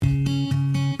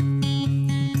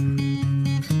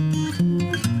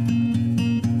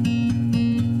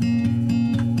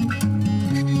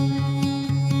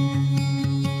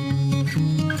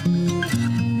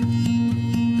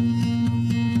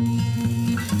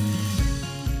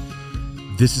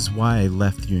This is why I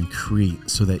left you in Crete,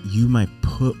 so that you might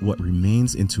put what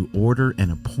remains into order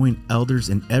and appoint elders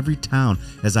in every town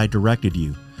as I directed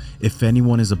you. If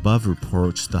anyone is above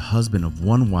reproach, the husband of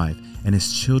one wife, and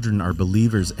his children are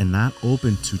believers and not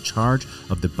open to charge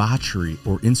of debauchery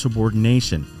or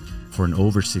insubordination. For an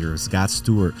overseer as God's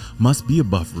steward must be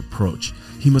above reproach.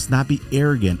 He must not be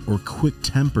arrogant or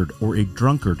quick-tempered or a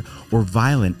drunkard or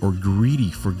violent or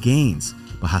greedy for gains,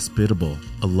 but hospitable,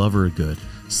 a lover of good,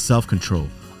 self-control,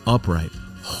 upright,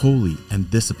 holy,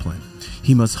 and disciplined.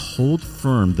 He must hold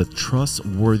firm the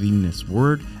trustworthiness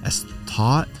word as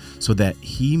taught, so that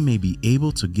he may be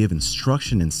able to give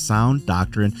instruction in sound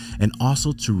doctrine and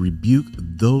also to rebuke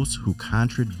those who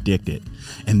contradict it.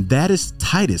 And that is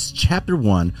Titus chapter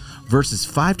 1, verses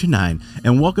 5-9.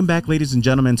 And welcome back, ladies and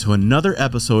gentlemen, to another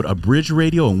episode of Bridge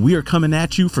Radio. And we are coming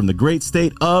at you from the great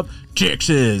state of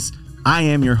Texas. I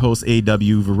am your host,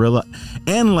 A.W. Varilla.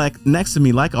 And next to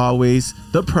me, like always,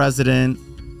 the president.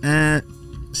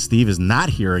 Steve is not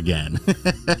here again.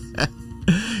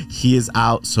 He is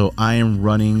out, so I am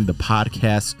running the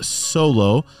podcast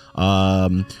solo.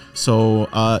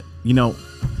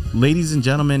 Ladies and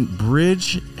gentlemen,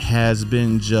 Bridge has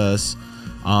been just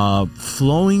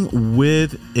flowing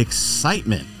with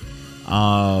excitement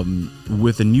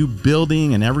with a new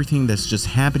building and everything that's just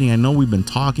happening. I know we've been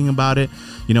talking about it.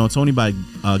 You know, it's only by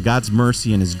God's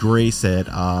mercy and his grace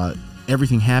that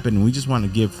everything happened. And we just want to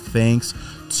give thanks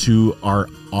to our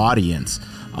audience.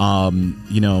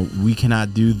 We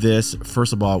cannot do this,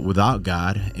 first of all, without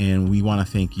God, and we want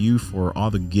to thank you for all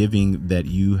the giving that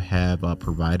you have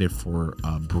provided for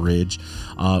Bridge.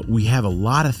 We have a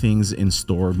lot of things in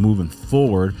store moving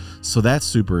forward, so that's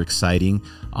super exciting.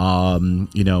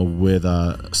 With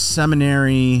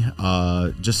seminary,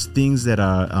 just things that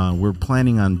we're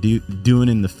planning on doing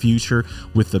in the future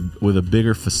with a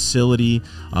bigger facility.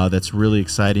 That's really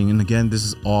exciting. And again, this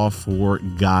is all for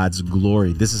God's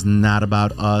glory. This is not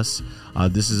about us.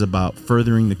 This is about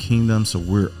furthering the kingdom. So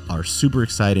we are super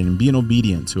excited and being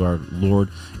obedient to our Lord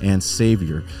and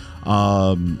Savior.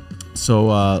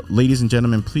 Ladies and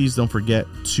gentlemen, please don't forget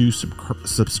to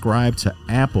subscribe to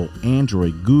Apple,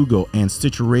 Android, Google, and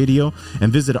Stitcher Radio,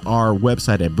 and visit our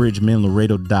website at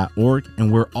bridgemanlaredo.org.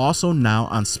 And we're also now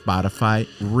on Spotify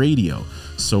Radio.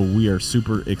 So we are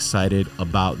super excited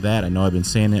about that. I know I've been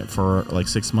saying it for like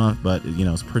 6 months, but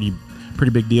it's pretty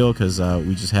big deal because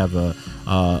we just have a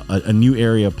new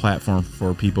area platform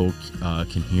for people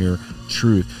can hear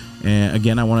truth. And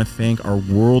again, I want to thank our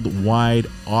worldwide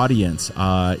audience.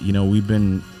 We've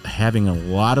been having a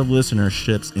lot of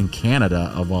listenerships in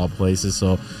Canada, of all places.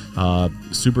 So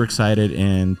super excited.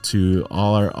 And to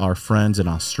all our friends in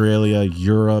Australia,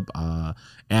 Europe,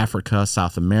 Africa,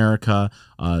 South America,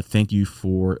 thank you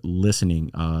for listening.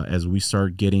 As we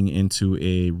start getting into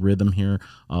a rhythm here,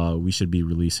 we should be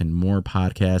releasing more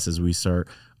podcasts as we start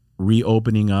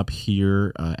reopening up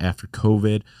here after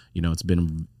COVID. It's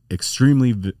been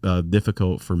extremely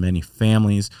difficult for many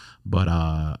families, but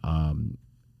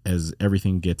as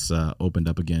everything gets opened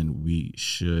up again, we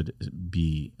should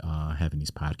be having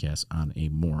these podcasts on a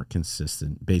more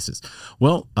consistent basis.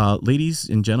 Well, ladies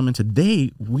and gentlemen,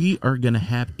 today we are going to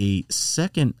have a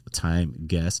second time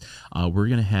guest. We're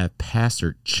going to have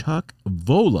Pastor Chuck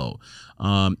Volo.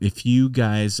 If you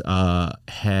guys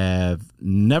have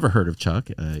never heard of Chuck,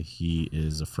 he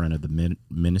is a friend of the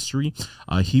ministry.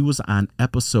 He was on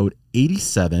episode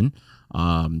 87.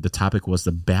 The topic was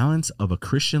the balance of a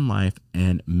Christian life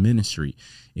and ministry.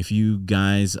 If you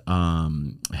guys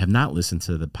have not listened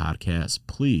to the podcast,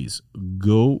 please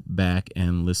go back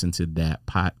and listen to that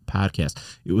podcast.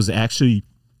 It was actually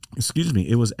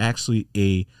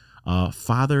a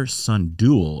father-son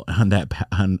duel on that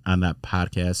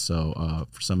podcast. So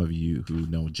for some of you who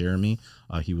know Jeremy,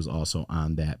 he was also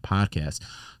on that podcast.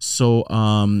 So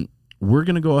we're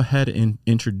going to go ahead and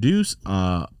introduce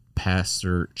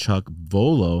Pastor Chuck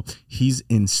Volo. He's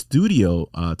in studio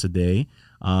today.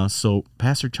 So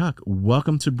Pastor Chuck,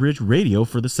 welcome to Bridge Radio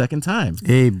for the second time.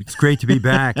 Hey, it's great to be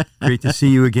back. Great to see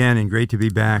you again and great to be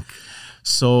back.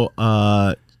 So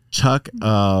Chuck,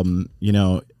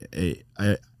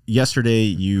 yesterday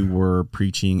you were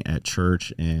preaching at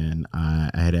church, and I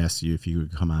had asked you if you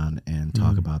would come on and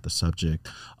talk about the subject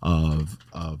of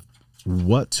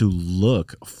what to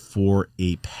look for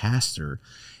a pastor.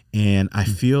 And I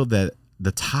feel that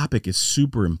the topic is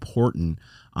super important.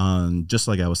 Just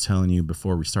like I was telling you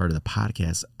before we started the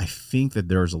podcast, I think that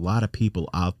there's a lot of people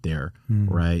out there,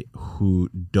 right, who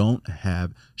don't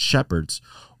have shepherds,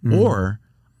 or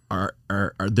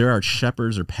there are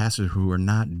shepherds or pastors who are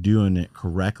not doing it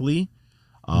correctly.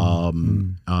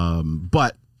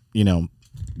 But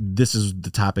this is the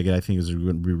topic that I think is going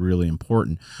to be really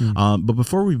important. But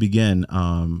before we begin,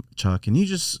 Chuck, can you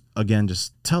just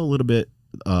tell a little bit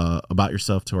about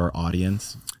yourself to our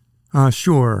audience?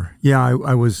 Sure. Yeah,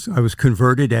 I was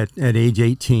converted at age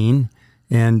 18,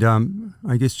 and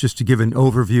I guess just to give an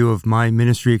overview of my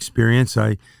ministry experience,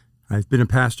 I've been a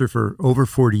pastor for over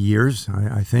 40 years,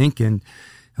 I think, and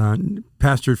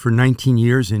pastored for 19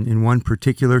 years in one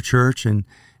particular church, and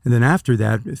then after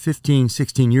that, 15,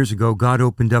 16 years ago, God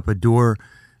opened up a door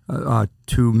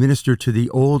to minister to the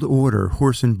Old Order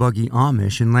Horse and Buggy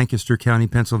Amish in Lancaster County,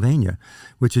 Pennsylvania,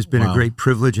 which has been a great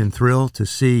privilege and thrill to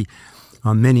see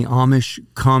many Amish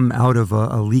come out of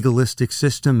a legalistic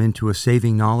system into a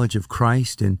saving knowledge of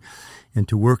Christ and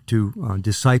to work to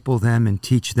disciple them and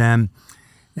teach them.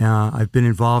 I've been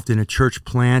involved in a church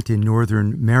plant in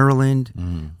northern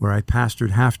Maryland where I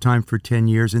pastored half-time for 10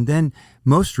 years, and then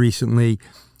most recently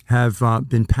have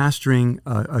been pastoring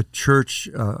a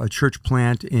church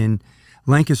plant in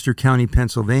Lancaster County,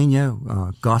 Pennsylvania,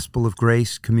 Gospel of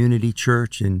Grace Community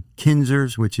Church in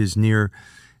Kinzers, which is near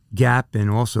Gap, and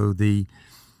also the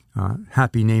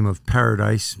happy name of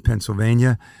Paradise,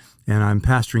 Pennsylvania. And I'm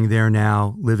pastoring there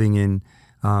now, living in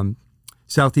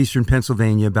southeastern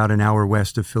Pennsylvania, about an hour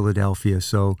west of Philadelphia.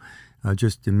 So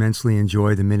just immensely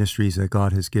enjoy the ministries that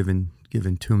God has given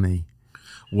to me.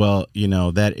 Well,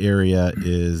 that area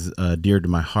is dear to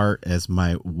my heart, as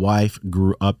my wife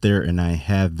grew up there and I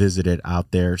have visited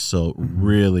out there. So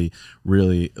really,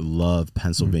 really love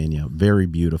Pennsylvania. Very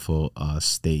beautiful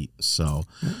state. So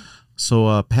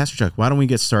Pastor Chuck, why don't we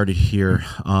get started here?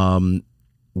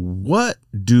 What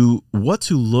to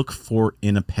look for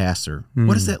in a pastor?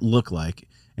 What does that look like?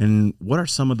 And what are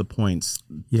some of the points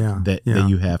that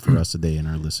you have for us today and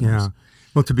our listeners? Yeah.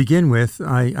 Well, to begin with,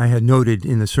 I had noted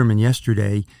in the sermon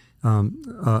yesterday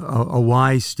a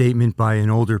wise statement by an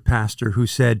older pastor who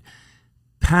said,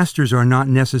 pastors are not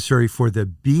necessary for the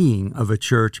being of a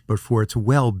church, but for its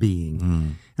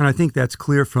well-being. And I think that's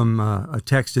clear from a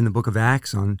text in the book of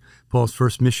Acts on Paul's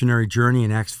first missionary journey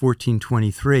in Acts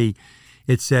 14:23.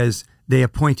 It says, they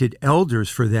appointed elders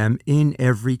for them in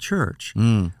every church,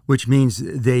 which means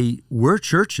they were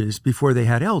churches before they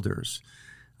had elders.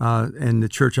 And the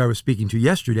church I was speaking to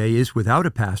yesterday is without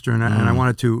a pastor, and I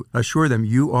wanted to assure them,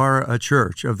 you are a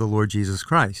church of the Lord Jesus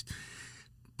Christ.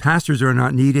 Pastors are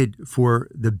not needed for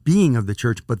the being of the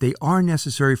church, but they are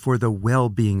necessary for the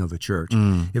well-being of a church.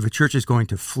 If a church is going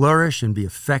to flourish and be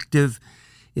effective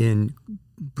in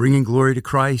bringing glory to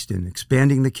Christ and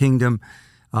expanding the kingdom,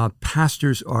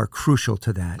 pastors are crucial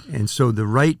to that. And so the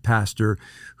right pastor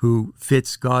who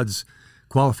fits God's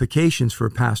qualifications for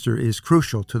a pastor is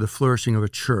crucial to the flourishing of a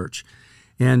church.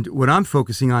 And what I'm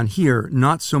focusing on here,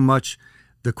 not so much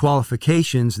the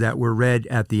qualifications that were read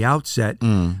at the outset,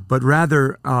 but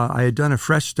rather I had done a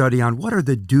fresh study on what are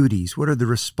the duties, what are the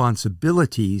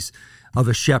responsibilities of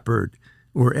a shepherd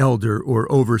or elder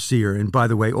or overseer. And by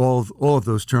the way, all of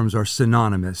those terms are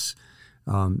synonymous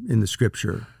in the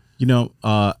Scripture.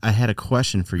 I had a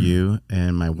question for you,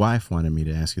 and my wife wanted me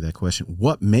to ask you that question.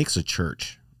 What makes a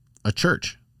church? A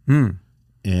church.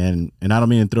 And I don't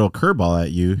mean to throw a curveball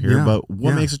at you here, but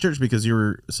what makes a church? Because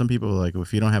some people are like, well,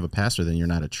 if you don't have a pastor, then you're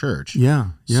not a church.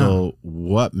 So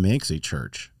what makes a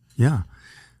church?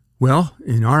 Well,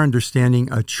 in our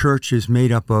understanding, a church is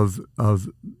made up of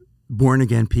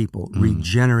born-again people,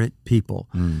 regenerate people.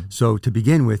 So to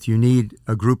begin with, you need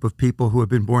a group of people who have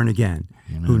been born again,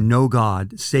 who know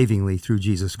God savingly through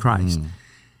Jesus Christ.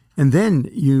 And then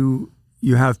you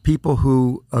have people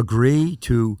who agree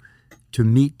to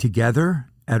meet together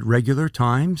at regular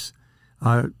times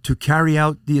to carry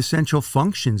out the essential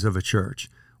functions of a church,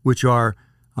 which are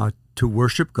to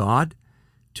worship God,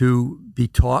 to be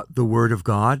taught the Word of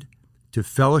God, to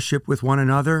fellowship with one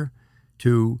another,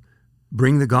 to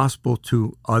bring the gospel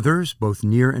to others, both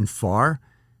near and far,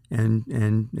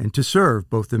 and to serve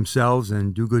both themselves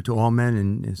and do good to all men,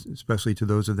 and especially to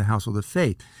those of the household of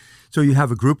faith. So you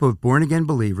have a group of born-again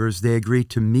believers. They agree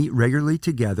to meet regularly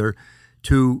together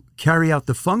to carry out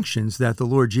the functions that the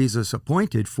Lord Jesus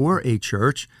appointed for a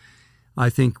church.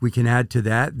 I think we can add to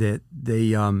that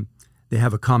they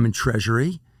have a common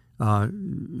treasury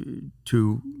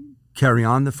to carry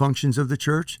on the functions of the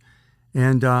church.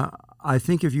 And I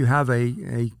think if you have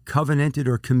a covenanted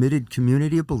or committed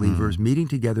community of believers meeting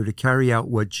together to carry out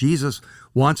what Jesus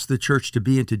wants the church to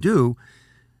be and to do,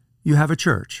 you have a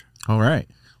church. All right.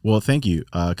 Well, thank you.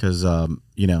 Because,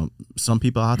 some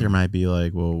people out there might be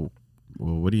like, well,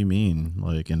 what do you mean?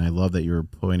 And I love that you were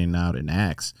pointing out in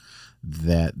Acts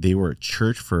that they were a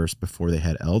church first before they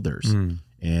had elders.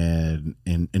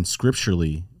 And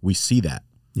scripturally, we see that.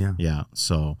 Yeah.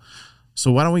 So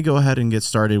So why don't we go ahead and get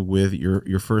started with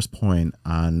your first point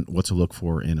on what to look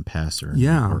for in a pastor?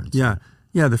 Yeah.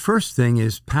 The first thing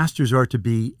is pastors are to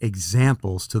be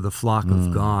examples to the flock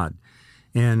of God.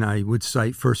 And I would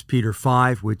cite 1 Peter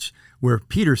 5, where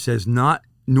Peter says, not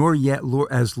nor yet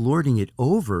as lording it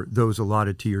over those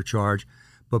allotted to your charge,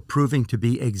 but proving to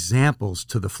be examples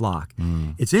to the flock.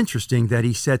 It's interesting that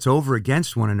he sets over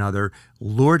against one another,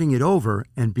 lording it over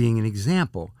and being an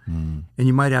example. And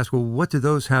you might ask, well, what do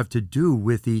those have to do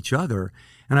with each other?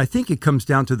 And I think it comes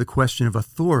down to the question of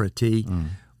authority.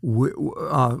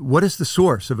 What is the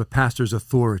source of a pastor's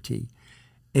authority?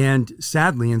 And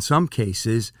sadly, in some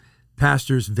cases,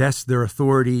 pastors vest their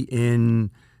authority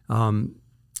in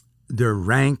their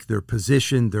rank, their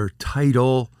position, their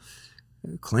title,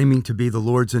 claiming to be the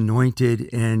Lord's anointed,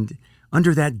 and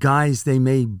under that guise, they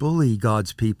may bully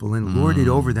God's people and lord it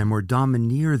over them or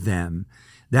domineer them.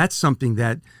 That's something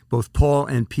that both Paul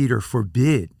and Peter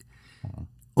forbid.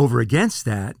 Over against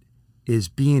that is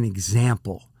be an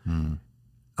example.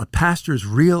 A pastor's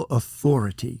real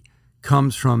authority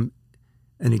comes from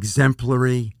an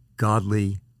exemplary,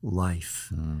 godly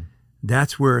life.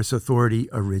 That's where his authority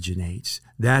originates.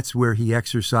 That's where he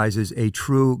exercises a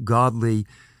true godly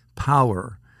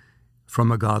power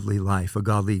from a godly life, a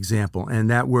godly example. And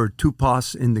that word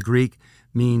tupos in the Greek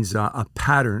means a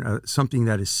pattern, something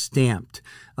that is stamped,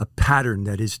 a pattern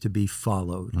that is to be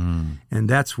followed. And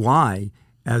that's why,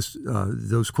 as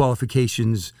those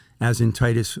qualifications, as in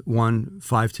Titus 1,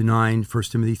 5-9, 1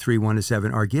 Timothy 3,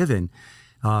 1-7 are given,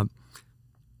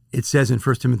 it says in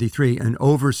 1 Timothy 3, an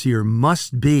overseer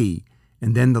must be,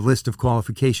 and then the list of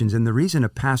qualifications. And the reason a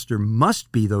pastor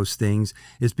must be those things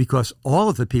is because all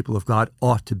of the people of God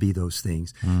ought to be those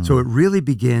things. So it really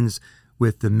begins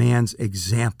with the man's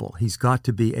example. He's got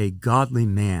to be a godly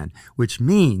man, which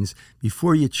means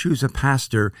before you choose a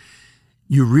pastor,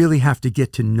 you really have to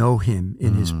get to know him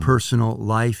in his personal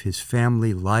life, his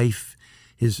family life,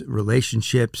 his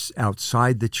relationships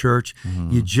outside the church.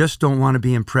 You just don't want to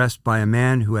be impressed by a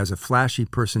man who has a flashy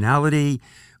personality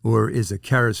or is a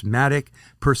charismatic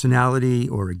personality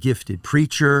or a gifted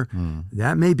preacher.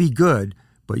 That may be good,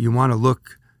 but you want to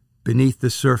look beneath the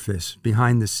surface,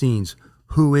 behind the scenes.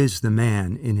 Who is the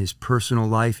man in his personal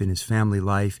life, in his family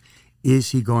life? Is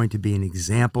he going to be an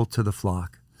example to the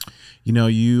flock? You know,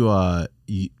 you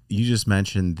just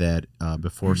mentioned that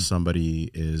before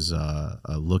somebody is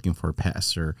looking for a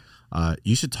pastor,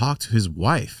 you should talk to his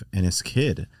wife and his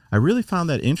kid. I really found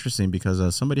that interesting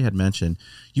because somebody had mentioned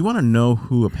you want to know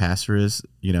who a pastor is,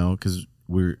 you know, because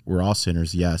we're all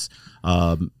sinners, yes.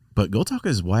 But go talk to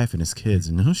his wife and his kids,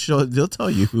 and they'll tell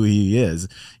you who he is,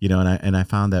 you know. And I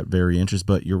found that very interesting.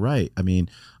 But you're right. I mean,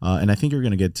 and I think you're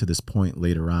going to get to this point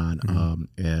later on,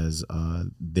 as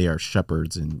they are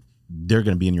shepherds, and they're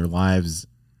going to be in your lives,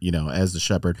 you know, as the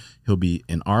shepherd. He'll be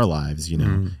in our lives, you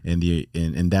know,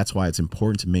 and that's why it's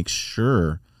important to make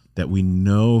sure that we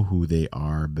know who they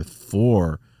are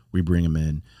before we bring them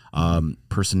in.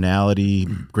 Personality,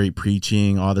 great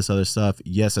preaching, all this other stuff,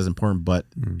 yes, that's important, but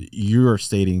you are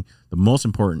stating the most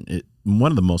important,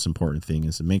 one of the most important things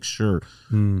is to make sure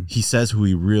he says who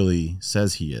he really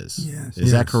says he is.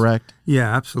 Is that correct?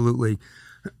 Yeah, absolutely.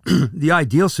 The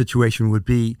ideal situation would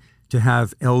be to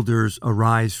have elders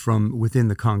arise from within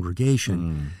the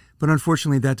congregation. But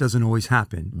unfortunately, that doesn't always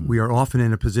happen. We are often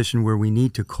in a position where we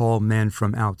need to call men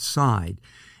from outside.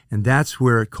 And that's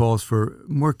where it calls for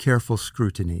more careful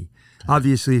scrutiny.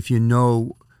 Obviously, if you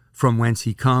know from whence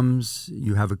he comes,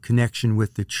 you have a connection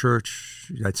with the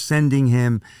church that's sending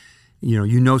him,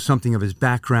 you know something of his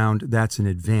background, that's an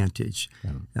advantage.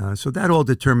 So that all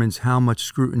determines how much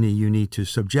scrutiny you need to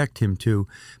subject him to.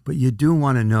 But you do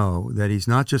want to know that he's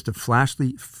not just a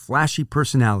flashy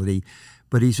personality,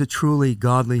 but he's a truly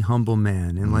godly, humble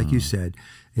man. And like you said,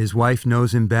 his wife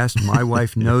knows him best. My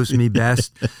wife knows me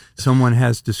best. Someone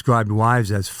has described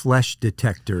wives as flesh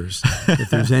detectors. If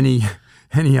there's any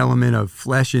element of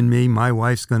flesh in me, my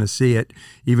wife's going to see it,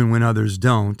 even when others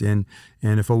don't. And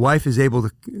if a wife is able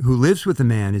to, who lives with a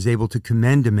man, is able to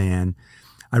commend a man,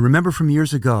 I remember from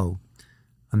years ago,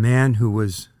 a man who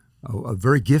was a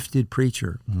very gifted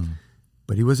preacher,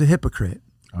 but he was a hypocrite.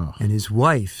 And his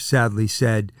wife sadly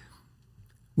said,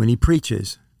 when he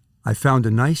preaches, I found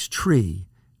a nice tree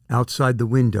outside the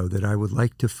window that I would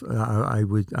like to, I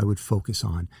would focus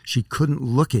on. She couldn't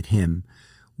look at him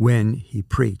when he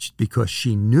preached because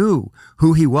she knew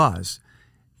who he was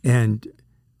and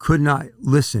could not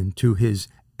listen to his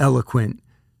eloquent,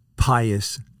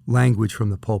 pious language from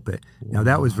the pulpit. Wow. Now,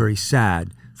 that was very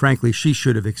sad. Frankly, she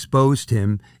should have exposed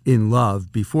him in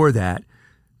love before that,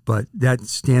 but that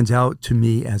stands out to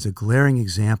me as a glaring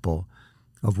example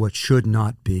of what should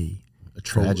not be. A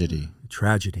tragedy.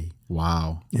 tragedy.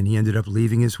 Wow. And he ended up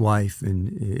leaving his wife, and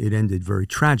it ended very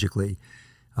tragically.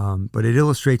 But it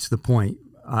illustrates the point.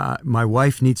 My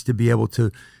wife needs to be able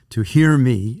to hear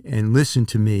me and listen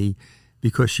to me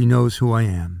because she knows who I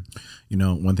am. You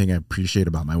know, one thing I appreciate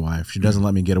about my wife, she doesn't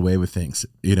let me get away with things,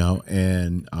 you know,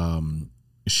 and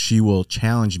she will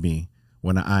challenge me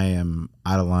when I am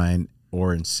out of line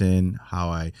or in sin, how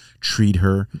I treat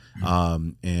her.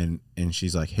 And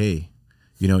she's like, hey,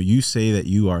 you know, you say that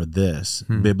you are this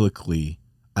biblically.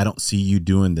 I don't see you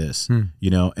doing this, you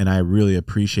know, and I really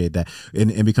appreciate that.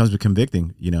 And it becomes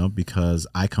convicting, you know, because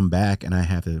I come back and I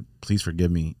have to, please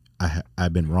forgive me.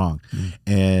 I've been wrong.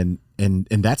 And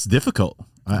that's difficult.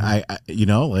 I you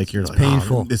know, like you're like,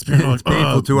 painful. Oh, it's painful. It's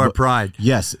painful to our pride.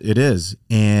 Yes, it is.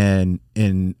 And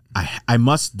I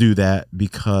must do that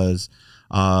because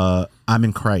I'm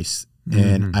in Christ.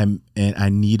 And I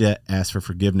need to ask for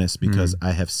forgiveness because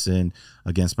I have sinned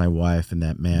against my wife in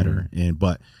that matter.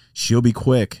 But she'll be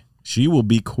quick. She will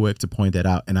be quick to point that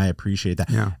out, and I appreciate that.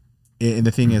 Yeah. And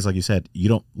the thing is, like you said, you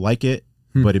don't like it,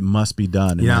 but it must be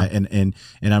done. And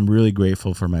and I'm really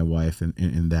grateful for my wife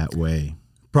in that way.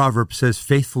 Proverb says,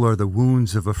 "Faithful are the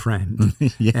wounds of a friend,"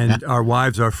 and our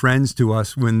wives are friends to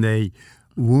us when they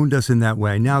wound us in that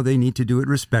way. Now they need to do it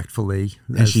respectfully,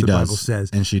 as the Bible says.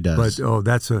 And she does. But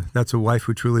that's a wife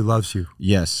who truly loves you.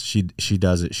 Yes, she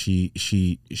does it.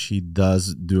 She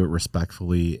does do it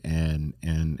respectfully, and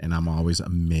I'm always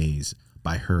amazed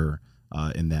by her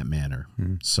in that manner.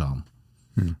 So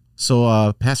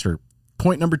Pastor,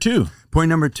 point number 2. Point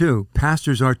number 2: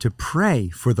 pastors are to pray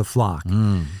for the flock.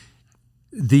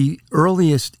 The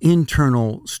earliest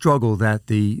internal struggle that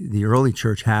the early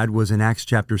church had was in Acts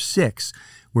chapter 6,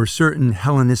 where certain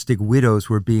Hellenistic widows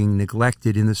were being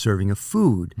neglected in the serving of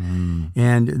food.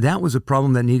 And that was a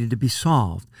problem that needed to be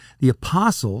solved. The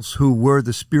apostles, who were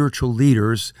the spiritual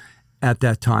leaders at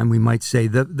that time, we might say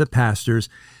the pastors,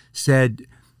 said,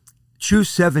 choose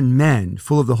 7 men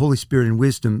full of the Holy Spirit and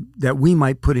wisdom that we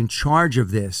might put in charge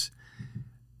of this.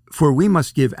 For we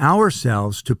must give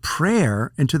ourselves to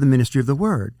prayer and to the ministry of the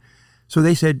word. So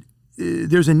they said,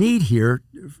 there's a need here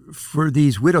for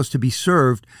these widows to be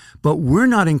served, but we're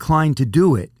not inclined to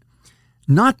do it.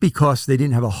 Not because they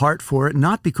didn't have a heart for it,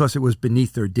 not because it was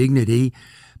beneath their dignity,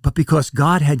 but because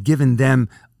God had given them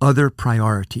other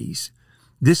priorities.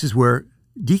 This is where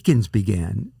deacons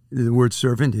began. The word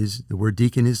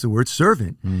deacon is the word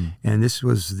servant. And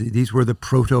these were the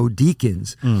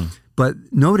proto-deacons. But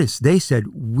notice they said,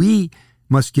 we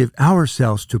must give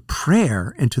ourselves to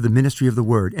prayer and to the ministry of the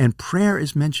word. And prayer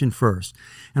is mentioned first.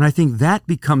 And I think that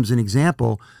becomes an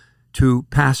example to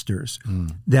pastors,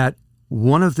 that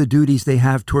one of the duties they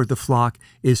have toward the flock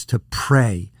is to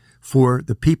pray for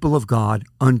the people of God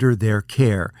under their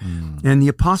care. And the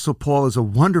Apostle Paul is a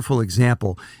wonderful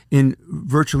example. In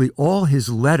virtually all his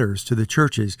letters to the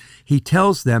churches, he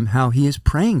tells them how he is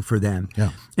praying for them.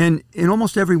 Yeah. And in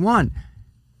almost every one,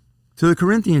 to the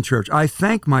Corinthian church, I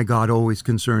thank my God always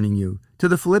concerning you. To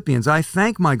the Philippians, I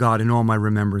thank my God in all my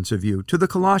remembrance of you. To the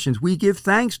Colossians, we give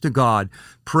thanks to God,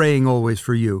 praying always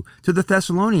for you. To the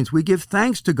Thessalonians, we give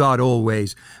thanks to God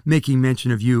always, making mention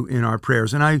of you in our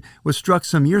prayers. And I was struck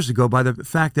some years ago by the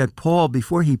fact that Paul,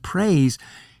 before he prays,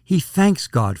 he thanks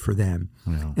God for them.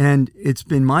 Yeah. And it's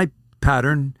been my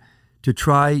pattern to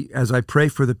try, as I pray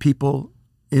for the people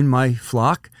in my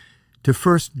flock, to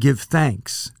first give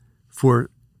thanks for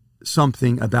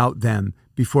something about them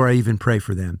before I even pray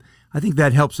for them. I think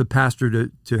that helps a pastor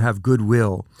to have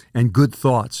goodwill and good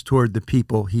thoughts toward the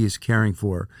people he is caring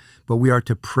for. But we are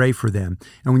to pray for them.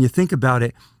 And when you think about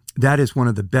it, that is one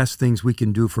of the best things we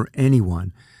can do for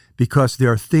anyone, because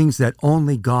there are things that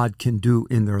only God can do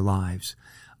in their lives.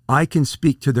 I can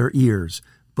speak to their ears,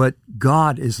 but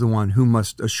God is the one who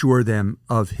must assure them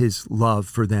of his love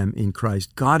for them in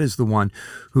Christ. God is the one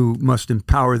who must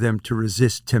empower them to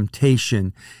resist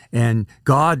temptation. And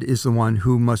God is the one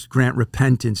who must grant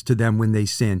repentance to them when they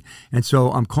sin. And so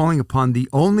I'm calling upon the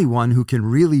only one who can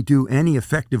really do any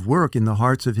effective work in the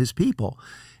hearts of his people.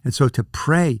 And so to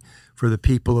pray for the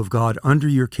people of God under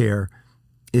your care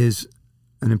is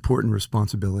an important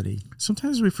responsibility.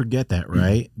 Sometimes we forget that,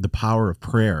 right? The power of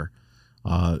prayer.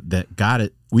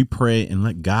 We pray and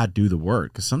let God do the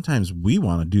work, because sometimes we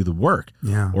want to do the work,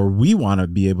 or we want to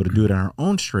be able to do it in our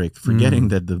own strength, forgetting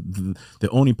that the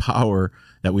only power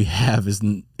that we have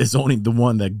is only the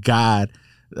one that God.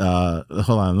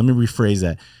 Hold on, let me rephrase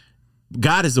that.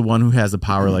 God is the one who has the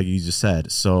power, like you just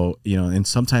said. So, and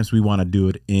sometimes we want to do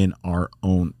it in our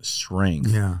own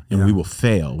strength, and we will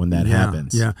fail when that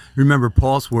happens. Yeah. Remember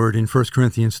Paul's word in 1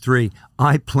 Corinthians 3,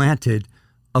 I planted,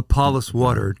 Apollos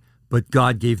watered, but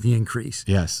God gave the increase.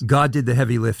 Yes. God did the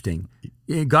heavy lifting.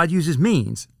 God uses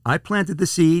means. I planted the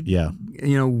seed. Yeah.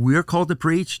 We're called to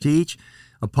preach, teach.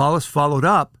 Apollos followed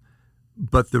up,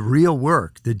 but the real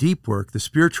work, the deep work, the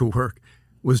spiritual work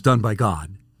was done by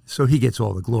God. So he gets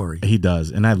all the glory. He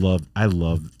does. And I love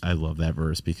that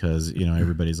verse because,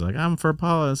 everybody's like, I'm for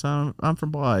Apollos, I'm for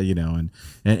blah,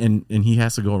 and he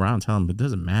has to go around and tell them, it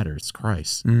doesn't matter. It's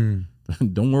Christ.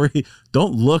 Don't worry.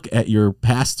 Don't look at your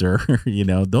pastor,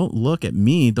 don't look at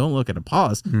me. Don't look at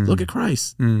Apollos. Look at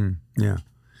Christ. Yeah.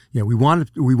 Yeah. We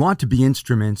want to be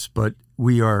instruments, but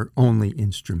we are only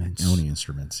instruments. Only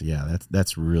instruments. Yeah.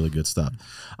 That's really good stuff.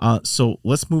 So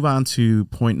let's move on to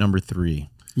point number 3.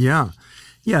 Yeah.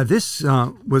 Yeah, this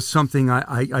was something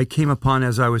I came upon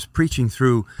as I was preaching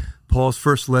through Paul's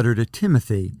first letter to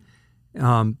Timothy.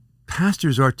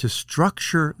 Pastors are to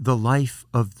structure the life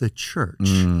of the church.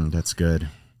 That's good.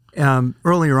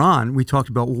 Earlier on, we talked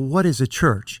about, what is a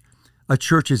church? A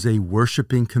church is a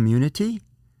worshiping community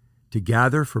to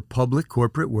gather for public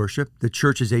corporate worship. The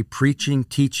church is a preaching,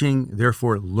 teaching,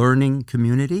 therefore learning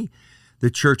community. The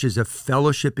church is a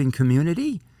fellowshipping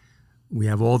community. We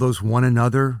have all those one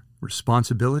another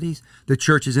responsibilities. The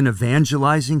church is an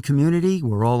evangelizing community.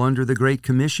 We're all under the Great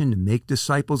Commission to make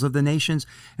disciples of the nations.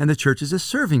 And the church is a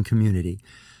serving community.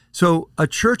 So a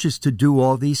church is to do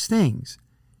all these things.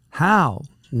 How?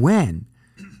 When?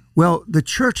 Well, the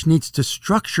church needs to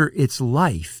structure its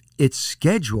life, its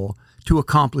schedule to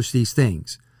accomplish these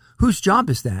things. Whose job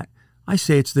is that? I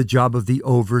say it's the job of the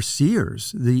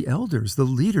overseers, the elders, the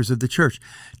leaders of the church,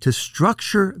 to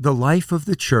structure the life of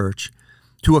the church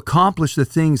to accomplish the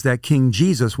things that King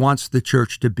Jesus wants the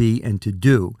church to be and to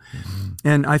do.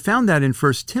 And I found that in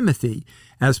 1 Timothy,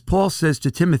 as Paul says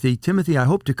to Timothy, Timothy, I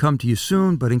hope to come to you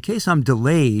soon, but in case I'm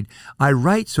delayed, I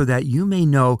write so that you may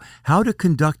know how to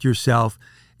conduct yourself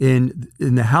in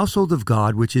the household of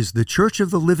God, which is the church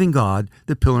of the living God,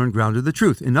 the pillar and ground of the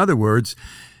truth. In other words,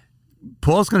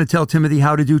 Paul's going to tell Timothy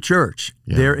how to do church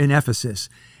there in Ephesus.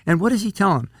 And what does he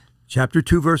tell him? Chapter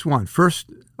 2, verse 1.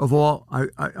 First of all,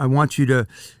 I want you to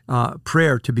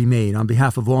prayer to be made on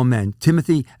behalf of all men.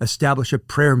 Timothy, establish a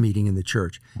prayer meeting in the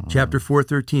church. Chapter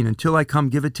 4:13. Until I come,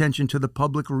 give attention to the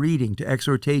public reading, to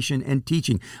exhortation and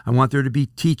teaching. I want there to be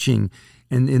teaching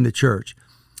in the church.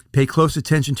 Pay close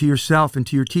attention to yourself and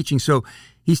to your teaching. So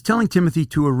he's telling Timothy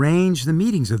to arrange the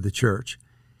meetings of the church.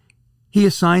 He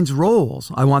assigns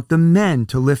roles. I want the men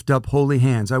to lift up holy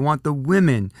hands. I want the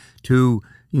women to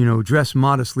dress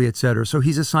modestly, etc. So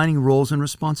he's assigning roles and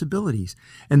responsibilities.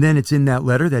 And then it's in that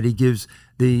letter that he gives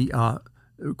the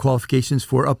qualifications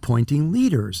for appointing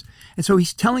leaders. And so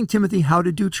he's telling Timothy how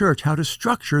to do church, how to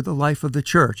structure the life of the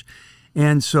church.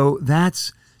 And so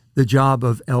that's the job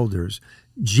of elders.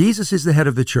 Jesus is the head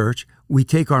of the church. We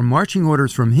take our marching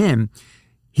orders from him.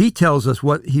 He tells us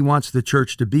what he wants the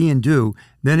church to be and do.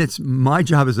 Then it's my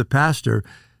job as a pastor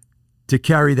to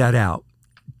carry that out,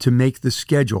 to make the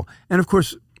schedule. And of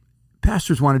course,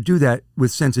 pastors want to do that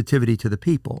with sensitivity to the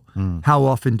people. How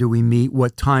often do we meet?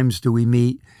 What times do we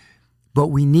meet? But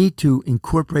we need to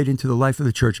incorporate into the life of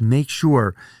the church, make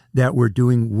sure that we're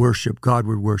doing worship,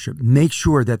 Godward worship. Make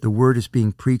sure that the word is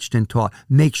being preached and taught.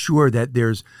 Make sure that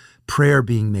there's prayer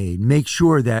being made. Make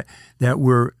sure that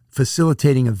we're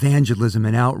facilitating evangelism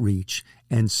and outreach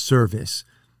and service.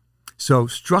 So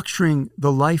structuring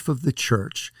the life of the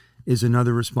church is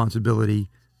another responsibility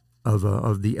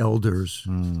of the elders.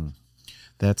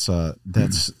 That's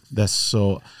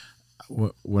so.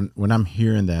 When I'm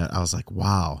hearing that, I was like,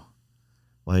 wow,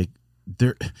 like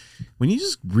there. When you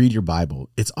just read your Bible,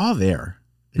 it's all there,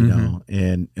 you know.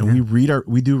 And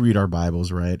we do read our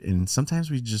Bibles, right? And sometimes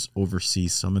we just oversee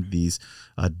some of these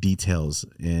details,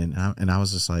 and I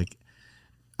was just like,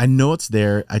 I know it's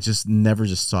there. I just never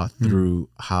just saw through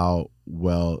how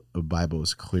well a Bible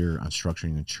is clear on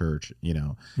structuring a church, you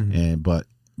know. But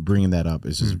bringing that up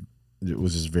is just it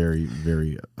was just very,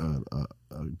 very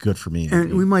good for me.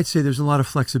 And we might say there's a lot of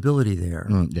flexibility there.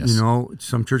 Yes. You know,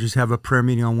 some churches have a prayer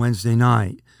meeting on Wednesday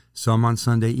night, some on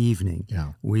Sunday evening.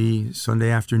 Yeah. We Sunday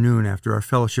afternoon after our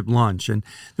fellowship lunch, and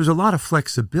there's a lot of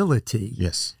flexibility.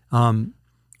 Yes.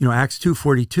 You know, Acts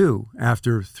 2:42,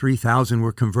 after 3,000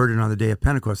 were converted on the day of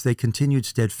Pentecost, they continued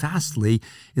steadfastly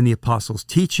in the apostles'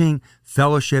 teaching,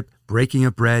 fellowship, breaking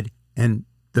of bread, and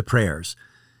the prayers.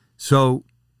 So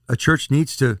a church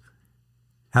needs to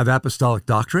have apostolic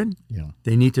doctrine. Yeah.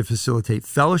 They need to facilitate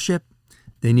fellowship.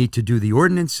 They need to do the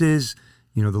ordinances,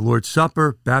 you know, the Lord's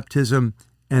Supper, baptism,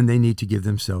 and they need to give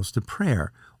themselves to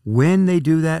prayer. When they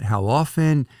do that, how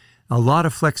often? A lot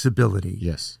of flexibility.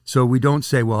 Yes. So we don't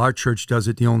say, well, our church does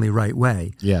it the only right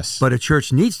way. Yes. But a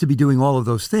church needs to be doing all of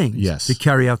those things to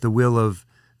carry out the will of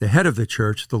the head of the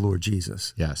church, the Lord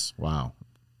Jesus. Yes. Wow.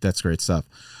 That's great stuff.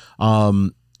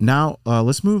 Now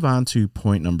let's move on to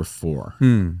point number 4.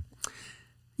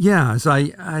 Yeah, as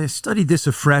I studied this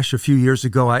afresh a few years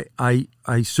ago,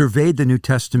 I surveyed the New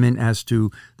Testament as to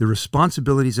the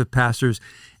responsibilities of pastors,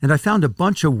 and I found a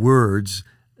bunch of words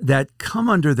that come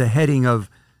under the heading of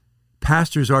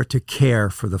pastors are to care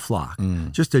for the flock.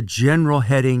 Just a general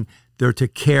heading, they're to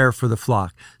care for the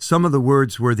flock. Some of the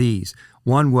words were these.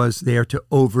 One was they are to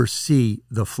oversee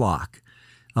the flock.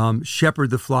 Shepherd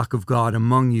the flock of God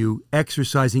among you,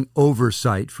 exercising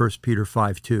oversight, 1 Peter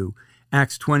 5:2.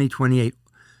 Acts 20:28.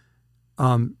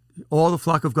 All the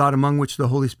flock of God among which the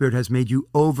Holy Spirit has made you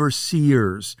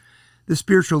overseers. The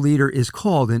spiritual leader is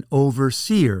called an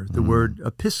overseer, the word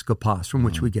episkopos, from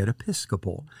which we get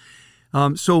episcopal.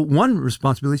 So one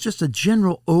responsibility is just a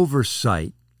general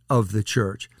oversight of the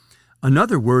church.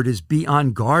 Another word is be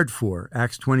on guard for,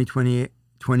 Acts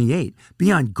 20:28.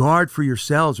 Be on guard for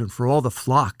yourselves and for all the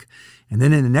flock. And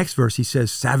then in the next verse, he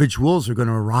says, savage wolves are going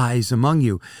to arise among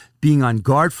you. Being on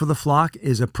guard for the flock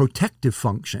is a protective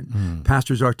function.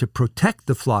 Pastors are to protect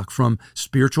the flock from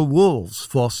spiritual wolves,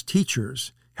 false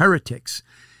teachers, heretics.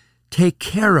 Take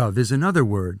care of is another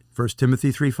word, 1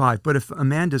 Timothy 3:5. But if a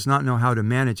man does not know how to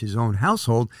manage his own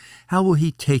household, how will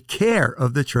he take care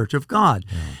of the church of God?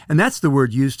 And that's the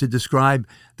word used to describe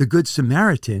the Good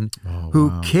Samaritan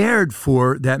who cared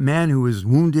for that man who was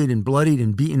wounded and bloodied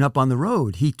and beaten up on the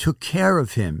road. He took care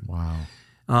of him.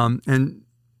 And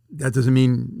that doesn't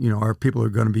mean, our people are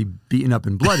going to be beaten up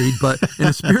and bloodied, but in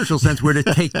a spiritual sense, we're to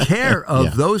take care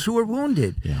of those who are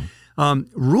wounded.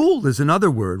 Rule is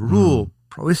another word. Rule.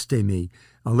 Proistemi.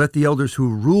 Let the elders who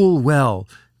rule well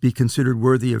be considered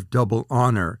worthy of double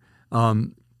honor.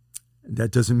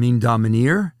 That doesn't mean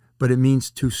domineer, but it means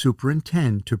to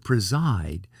superintend, to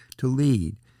preside, to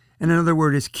lead. And another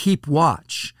word is keep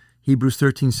watch. Hebrews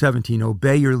 13:17.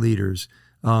 Obey your leaders.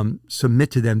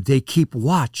 Submit to them. They keep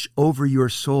watch over your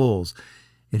souls.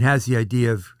 It has the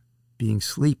idea of being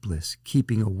sleepless,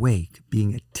 keeping awake,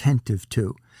 being attentive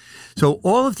to. So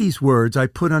all of these words I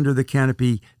put under the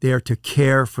canopy, they are to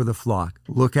care for the flock,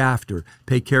 look after,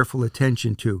 pay careful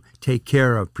attention to, take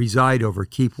care of, preside over,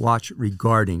 keep watch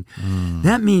regarding.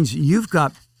 That means you've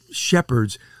got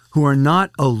shepherds who are not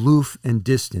aloof and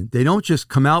distant. They don't just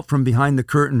come out from behind the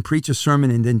curtain, preach a sermon,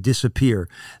 and then disappear.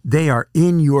 They are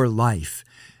in your life.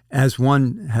 As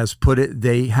one has put it,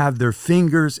 they have their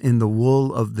fingers in the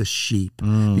wool of the sheep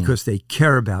because they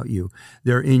care about you.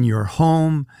 They're in your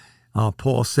home.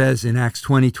 Paul says in Acts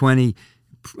 20:20,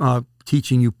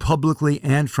 teaching you publicly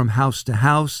and from house to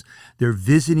house. They're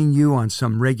visiting you on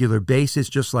some regular basis,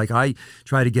 just like I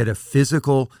try to get a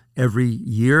physical every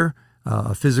year,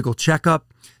 a physical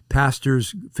checkup.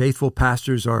 Pastors, faithful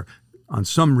pastors, are on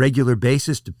some regular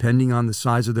basis, depending on the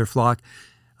size of their flock,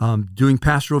 doing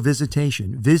pastoral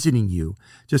visitation, visiting you,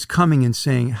 just coming and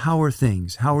saying, how are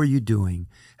things? How are you doing?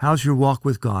 How's your walk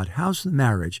with God? How's the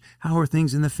marriage? How are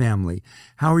things in the family?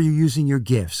 How are you using your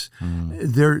gifts?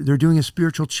 They're doing a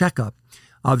spiritual checkup,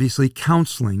 obviously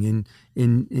counseling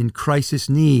in crisis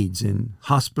needs, in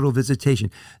hospital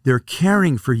visitation. They're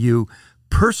caring for you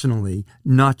personally,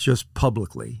 not just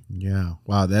publicly. Yeah.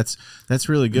 Wow. That's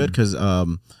really good because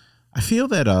I feel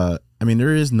that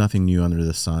there is nothing new under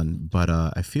the sun, but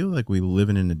I feel like we live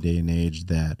in a day and age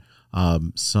that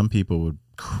some people would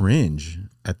cringe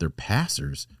at their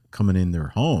pastors coming in their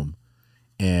home,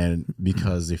 and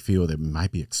because they feel they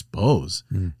might be exposed,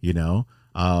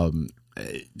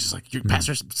 just like your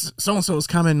pastor so-and-so is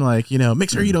coming, make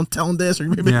sure you don't tell them this or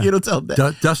maybe you don't tell them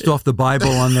that. Dust off the Bible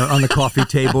on the coffee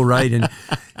table, right? And,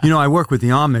 I work with the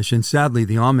Amish, and sadly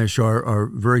the Amish are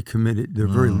very committed. They're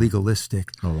very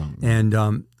legalistic.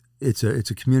 And it's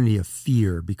a community of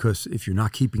fear because if you're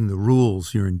not keeping the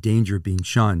rules, you're in danger of being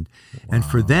shunned. And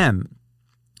for them,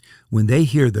 when they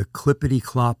hear the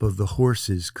clippity-clop of the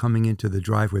horses coming into the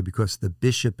driveway because the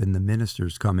bishop and the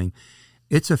minister's coming,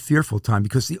 it's a fearful time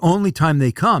because the only time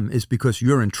they come is because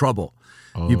you're in trouble.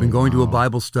 You've been going to a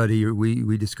Bible study, or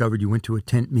we discovered you went to a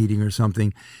tent meeting or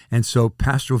something. And so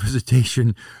pastoral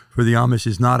visitation for the Amish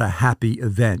is not a happy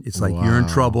event. It's like you're in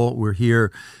trouble. We're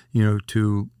here,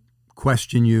 to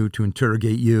question you, to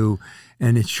interrogate you,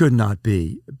 and it should not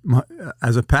be.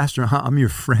 As a pastor, I'm your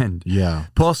friend. Yeah.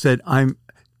 Paul said, I'm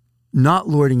not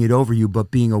lording it over you, but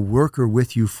being a worker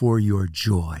with you for your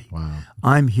joy. Wow.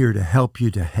 I'm here to help you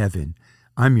to heaven.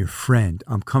 I'm your friend.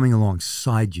 I'm coming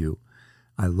alongside you.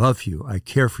 I love you. I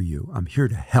care for you. I'm here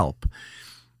to help.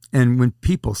 And when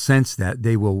people sense that,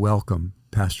 they will welcome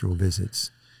pastoral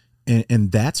visits.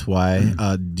 And that's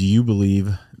why, do you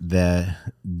believe that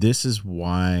this is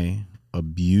why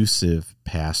abusive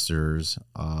pastors,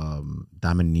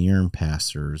 domineering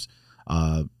pastors,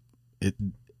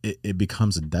 it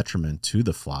becomes a detriment to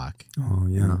the flock. Oh,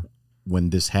 yeah. When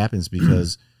this happens,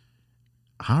 because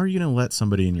how are you going to let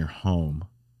somebody in your home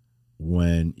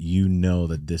when you know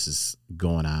that this is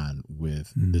going on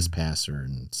with this pastor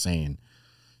and saying,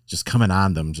 just coming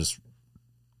on them, just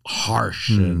harsh.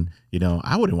 And,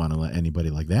 I wouldn't want to let anybody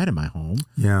like that in my home.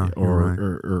 Yeah.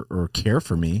 Or care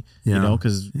for me,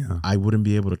 because I wouldn't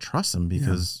be able to trust them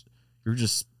because you're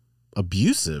just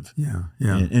abusive. Yeah.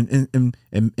 And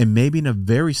maybe in a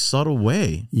very subtle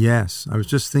way. Yes. I was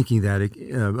just thinking that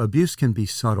abuse can be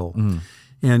subtle.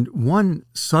 And one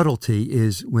subtlety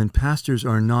is when pastors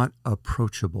are not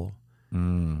approachable.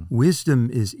 Wisdom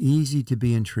is easy to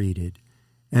be entreated.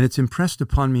 And it's impressed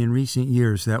upon me in recent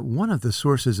years that one of the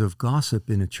sources of gossip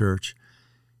in a church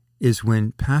is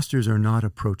when pastors are not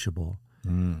approachable.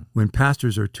 When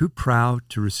pastors are too proud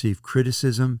to receive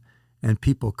criticism and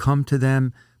people come to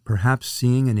them perhaps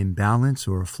seeing an imbalance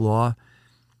or a flaw,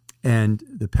 and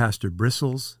the pastor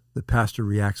bristles, the pastor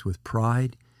reacts with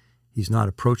pride, he's not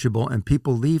approachable, and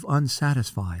people leave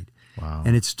unsatisfied. Wow.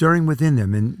 And it's stirring within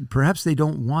them, and perhaps they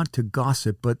don't want to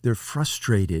gossip, but they're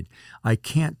frustrated. I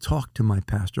can't talk to my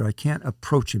pastor. I can't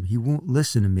approach him. He won't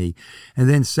listen to me. And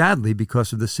then sadly,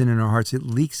 because of the sin in our hearts, it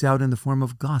leaks out in the form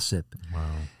of gossip. Wow.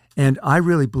 And I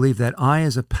really believe that I,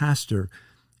 as a pastor,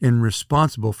 am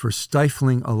responsible for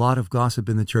stifling a lot of gossip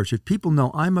in the church. If people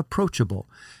know I'm approachable,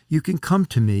 you can come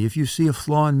to me. If you see a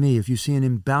flaw in me, if you see an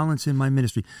imbalance in my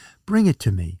ministry, bring it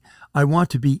to me. I want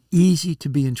to be easy to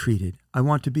be entreated. I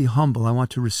want to be humble. I want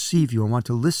to receive you. I want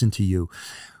to listen to you.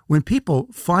 When people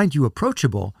find you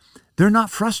approachable, they're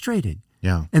not frustrated.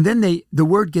 Yeah. And then the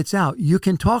word gets out. You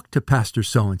can talk to Pastor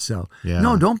so-and-so. Yeah.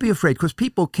 No, don't be afraid, because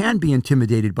people can be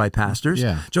intimidated by pastors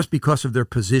just because of their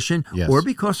position or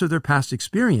because of their past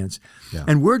experience. Yeah.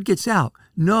 And word gets out.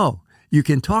 No, you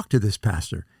can talk to this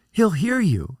pastor. He'll hear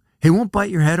you. He won't bite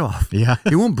your head off. Yeah.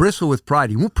 He won't bristle with pride.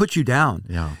 He won't put you down.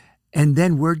 Yeah. And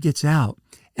then word gets out.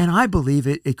 And I believe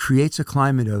it creates a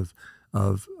climate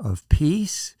of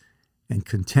peace and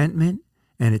contentment,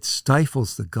 and it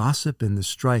stifles the gossip and the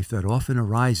strife that often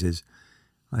arises.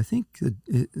 I think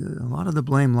a lot of the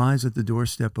blame lies at the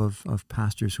doorstep of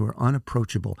pastors who are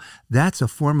unapproachable. That's a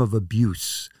form of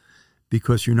abuse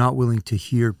because you're not willing to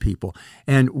hear people.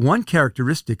 And one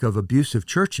characteristic of abusive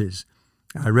churches,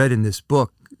 I read in this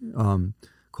book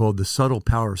called The Subtle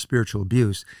Power of Spiritual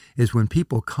Abuse, is when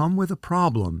people come with a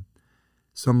problem,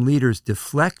 some leaders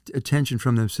deflect attention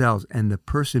from themselves, and the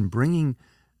person bringing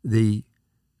the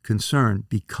concern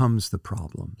becomes the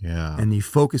problem. Yeah. And you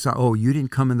focus on, oh, you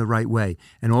didn't come in the right way.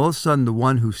 And all of a sudden, the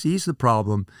one who sees the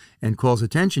problem and calls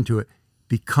attention to it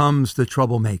becomes the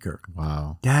troublemaker.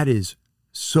 Wow. That is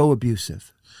so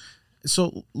abusive.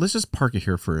 So let's just park it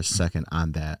here for a second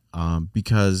on that,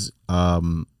 because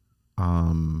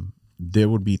there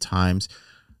would be times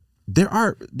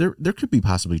there could be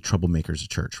possibly troublemakers at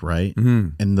church, right? Mm-hmm.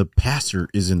 And the pastor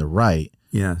is in the right.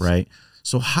 Yes. Right.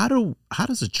 So how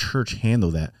does a church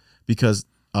handle that? Because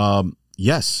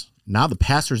yes, now the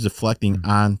pastor is deflecting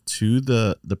on to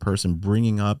the person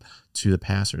bringing up to the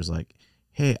pastor is like,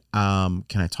 hey, can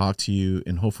I talk to you?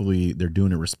 And hopefully they're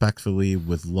doing it respectfully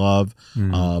with love,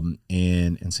 and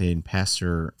saying,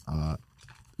 Pastor,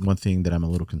 one thing that I'm a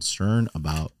little concerned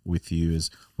about with you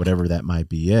is whatever that might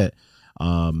be it.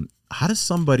 How does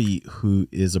somebody who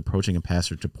is approaching a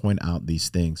pastor to point out these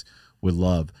things with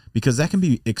love? Because that can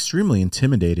be extremely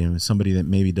intimidating with somebody that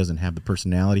maybe doesn't have the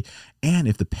personality. And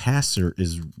if the pastor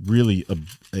is really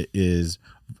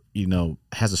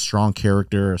has a strong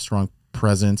character, a strong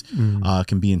presence,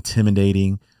 can be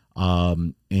intimidating.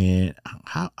 And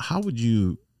how would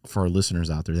you, for our listeners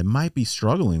out there that might be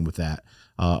struggling with that,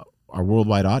 our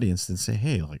worldwide audience, and say,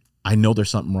 hey, like, I know there's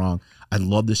something wrong. I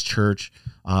love this church.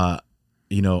 Our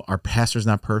pastor's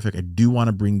not perfect. I do want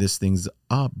to bring these things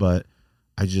up, but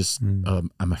I just,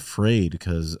 I'm afraid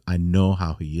because I know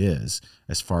how he is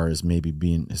as far as maybe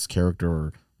being his character,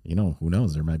 or, who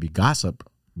knows, there might be gossip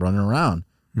running around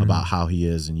about how he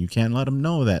is, and you can't let him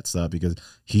know that stuff because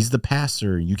he's the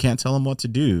pastor. You can't tell him what to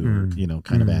do,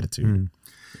 kind of attitude,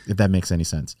 if that makes any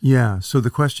sense. Yeah. So the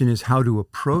question is how to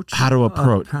approach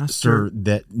a pastor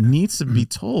that needs to be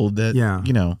told that,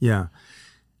 Yeah.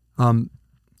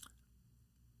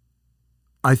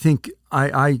 I think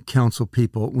I counsel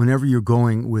people, whenever you're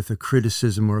going with a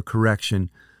criticism or a correction,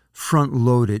 front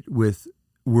load it with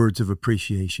words of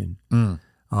appreciation.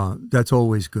 That's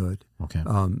always good. Okay.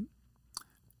 And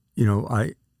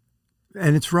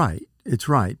it's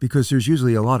right, because there's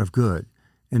usually a lot of good.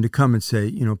 And to come and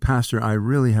say, Pastor, I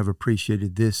really have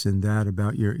appreciated this and that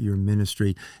about your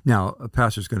ministry. Now, a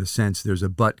pastor's going to sense there's a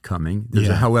but coming, there's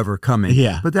a however coming,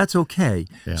 but that's okay.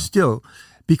 Yeah. Still,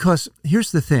 Because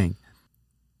here's the thing.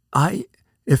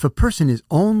 If a person is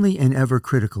only and ever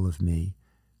critical of me,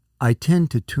 I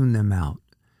tend to tune them out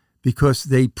because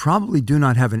they probably do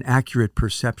not have an accurate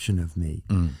perception of me.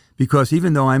 Because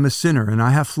even though I'm a sinner and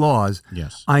I have flaws,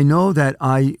 Yes. I know that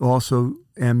I also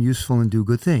am useful and do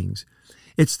good things.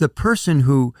 It's the person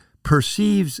who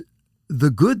perceives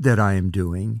the good that I am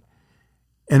doing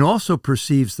and also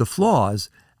perceives the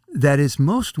flaws that is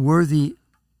most worthy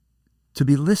to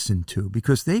be listened to,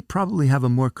 because they probably have a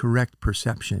more correct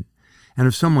perception. And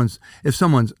if someone's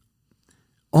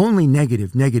only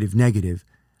negative,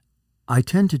 I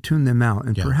tend to tune them out,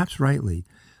 and perhaps rightly.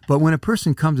 But when a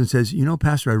person comes and says,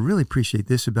 Pastor, I really appreciate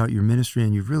this about your ministry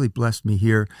and you've really blessed me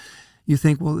here, you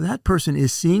think, well, that person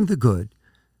is seeing the good,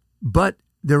 but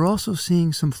they're also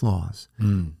seeing some flaws.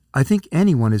 I think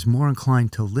anyone is more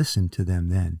inclined to listen to them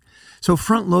then. So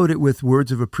front load it with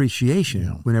words of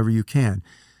appreciation whenever you can.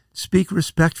 Speak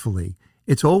respectfully.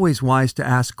 It's always wise to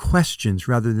ask questions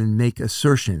rather than make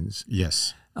assertions.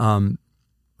 Yes. My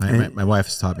wife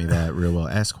has taught me that real well.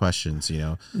 Ask questions,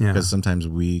 because sometimes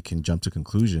we can jump to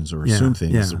conclusions or assume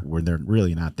things where they're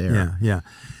really not there. Yeah.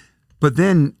 But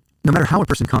then, no matter how a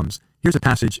person comes, here's a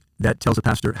passage that tells a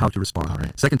pastor how to respond. All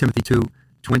right. 2 Timothy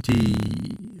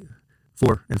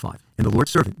 2:24 and 5. And the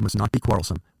Lord's servant must not be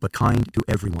quarrelsome, but kind to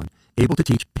everyone, able to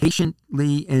teach,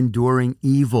 patiently enduring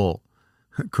evil,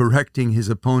 correcting his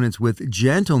opponents with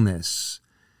gentleness.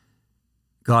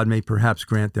 God may perhaps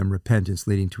grant them repentance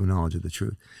leading to a knowledge of the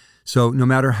truth. So no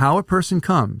matter how a person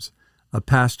comes, a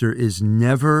pastor is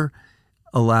never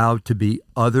allowed to be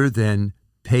other than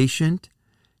patient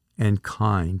and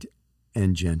kind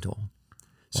and gentle.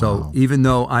 So even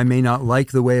though I may not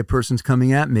like the way a person's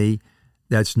coming at me,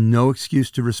 that's no excuse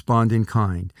to respond in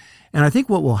kind. And I think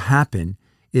what will happen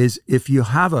is if you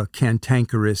have a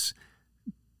cantankerous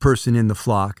person in the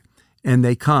flock, and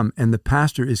they come, and the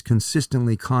pastor is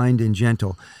consistently kind and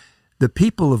gentle, the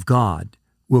people of God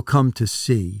will come to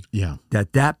see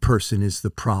that person is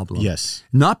the problem. Yes.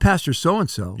 Not Pastor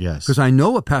so-and-so. Yes. Because I know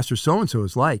what Pastor so-and-so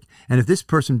is like. And if this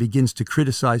person begins to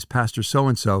criticize Pastor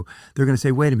so-and-so, they're going to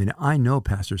say, wait a minute, I know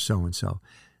Pastor so-and-so.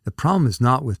 The problem is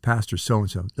not with Pastor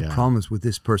so-and-so. The problem is with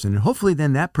this person. And hopefully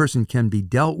then that person can be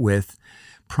dealt with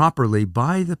properly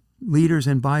by the leaders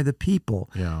and by the people.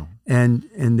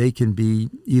 And they can be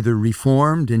either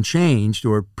reformed and changed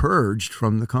or purged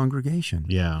from the congregation.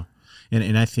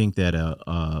 And I think that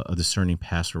a discerning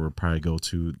pastor will probably go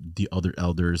to the other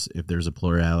elders, if there's a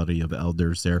plurality of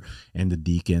elders there, and the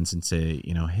deacons, and say,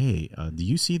 hey, do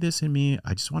you see this in me?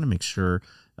 I just want to make sure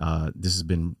this has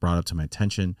been brought up to my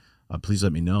attention. Please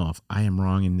let me know if I am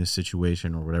wrong in this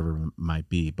situation or whatever it might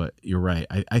be. But you're right.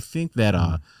 I think that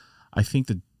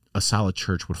a solid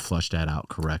church would flush that out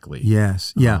correctly.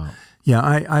 Yes.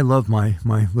 I love my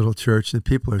little church. The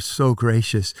people are so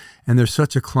gracious, and there's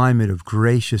such a climate of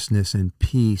graciousness and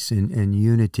peace and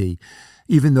unity,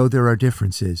 even though there are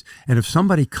differences. And if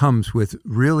somebody comes with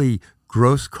really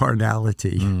gross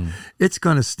carnality, it's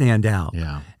going to stand out.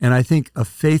 And I think a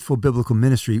faithful biblical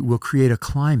ministry will create a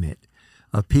climate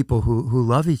of people who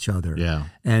love each other.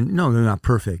 And no, they're not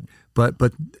perfect. But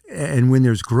when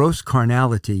there's gross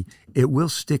carnality, it will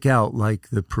stick out like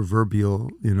the proverbial,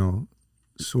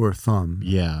 sore thumb.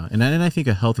 And I think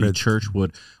a healthy church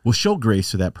will show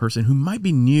grace to that person who might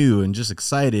be new and just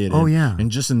excited. And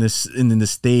just in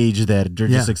this stage that they're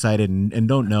just excited and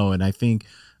don't know. And I think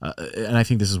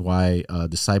this is why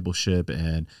discipleship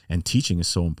and teaching is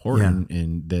so important,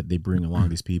 and that they bring along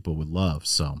these people with love.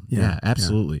 So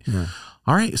absolutely.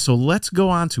 All right, so let's go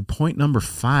on to point number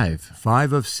 5.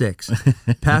 5 of 6.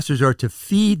 Pastors are to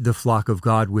feed the flock of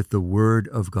God with the word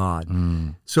of God.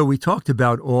 So we talked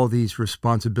about all these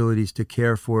responsibilities to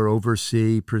care for,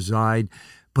 oversee, preside,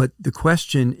 but the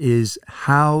question is,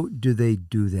 how do they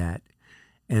do that?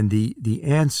 And the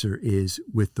answer is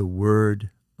with the word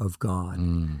of God.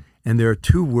 And there are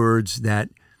 2 words that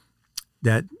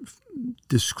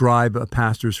describe a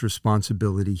pastor's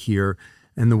responsibility here,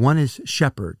 and the one is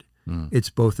shepherd. It's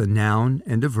both a noun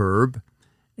and a verb,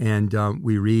 and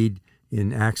we read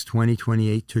in Acts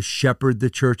 20:28 to shepherd the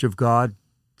church of God.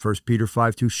 1 Peter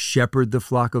 5 to shepherd the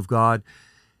flock of God.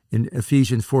 In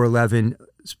Ephesians 4:11,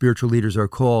 spiritual leaders are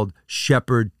called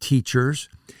shepherd teachers,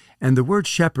 and the word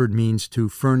shepherd means to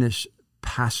furnish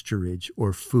pasturage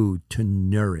or food, to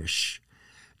nourish.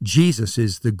 Jesus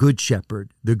is the good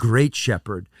shepherd, the great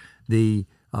shepherd, the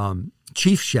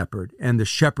chief shepherd, and the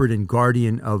shepherd and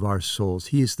guardian of our souls.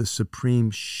 He is the supreme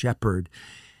shepherd,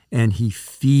 and he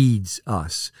feeds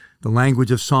us. The language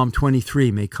of Psalm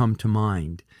 23 may come to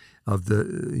mind of the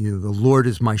Lord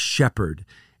is my shepherd.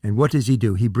 And what does he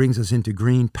do? He brings us into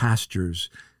green pastures,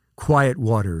 quiet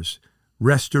waters,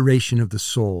 restoration of the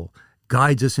soul,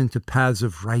 guides us into paths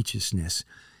of righteousness.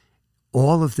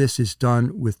 All of this is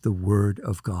done with the Word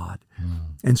of God.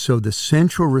 And so the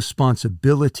central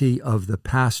responsibility of the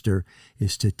pastor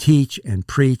is to teach and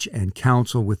preach and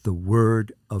counsel with the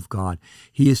Word of God.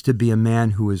 He is to be a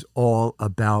man who is all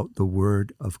about the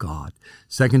Word of God.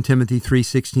 2 Timothy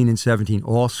 3:16 and 17,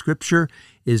 all Scripture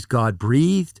is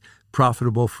God-breathed,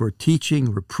 profitable for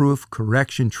teaching, reproof,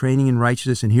 correction, training in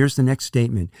righteousness. And here's the next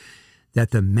statement,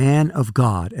 that the man of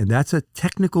God, and that's a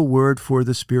technical word for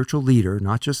the spiritual leader,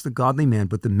 not just the godly man,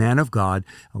 but the man of God.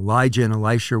 Elijah and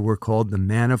Elisha were called the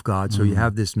man of God. So you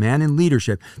have this man in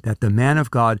leadership, that the man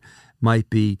of God might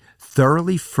be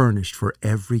thoroughly furnished for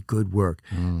every good work.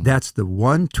 That's the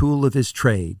one tool of his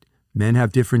trade. Men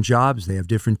have different jobs. They have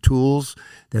different tools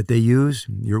that they use.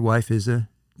 Your wife is a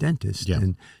dentist,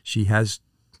 and she has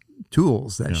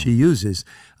tools that she uses.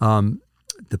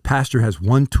 The pastor has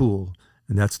one tool,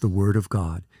 and that's the Word of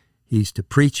God. He's to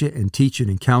preach it and teach it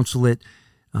and counsel it.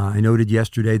 I noted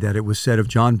yesterday that it was said of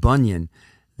John Bunyan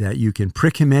that you can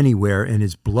prick him anywhere and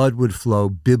his blood would flow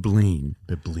bibline.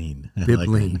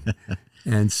 Bibline. Like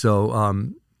and so,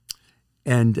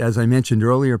 and as I mentioned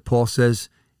earlier, Paul says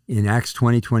in Acts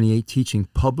 20:28, teaching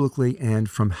publicly and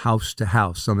from house to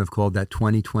house. Some have called that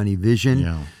 2020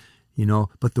 vision. You know,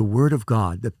 but the Word of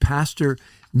God, the pastor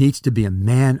needs to be a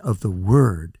man of the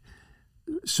Word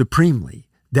supremely.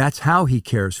 That's how he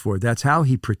cares for, that's how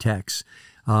he protects,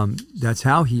 that's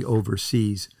how he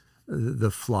oversees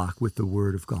the flock with the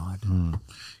Word of God.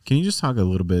 Can you just talk a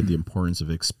little bit the importance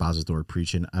of expository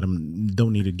preaching? I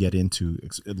don't need to get into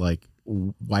like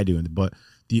why doing it, but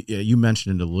you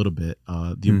mentioned it a little bit.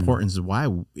 The importance of why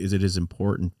is it is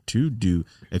important to do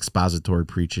expository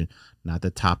preaching. Not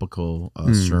that topical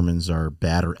sermons are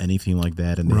bad or anything like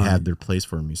that, and they have their place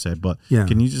for them, you said. But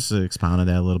can you just expound on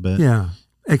that a little bit? Yeah.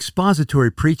 Expository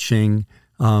preaching,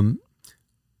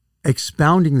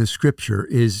 expounding the Scripture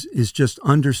is just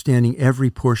understanding every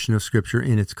portion of Scripture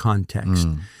in its context.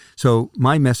 So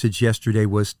my message yesterday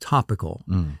was topical.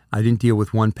 I didn't deal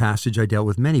with one passage. I dealt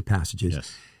with many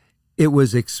passages. It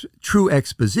was true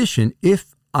exposition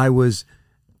if I was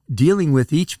dealing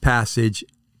with each passage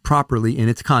properly in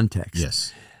its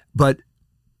context. But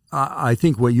I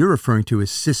think what you're referring to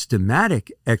is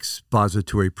systematic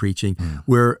expository preaching,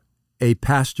 where a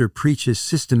pastor preaches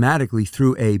systematically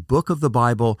through a book of the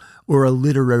Bible or a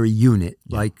literary unit,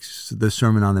 like the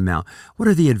Sermon on the Mount. What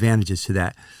are the advantages to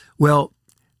that? Well,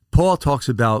 Paul talks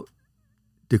about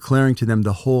declaring to them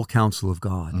the whole counsel of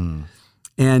God.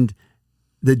 And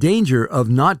the danger of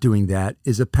not doing that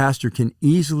is a pastor can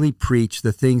easily preach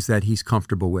the things that he's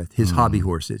comfortable with, his hobby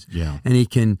horses. And he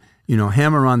can,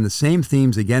 hammer on the same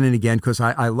themes again and again because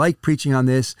I like preaching on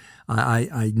this.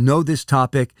 I know this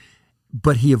topic,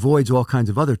 but he avoids all kinds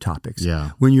of other topics.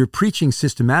 When you're preaching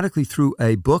systematically through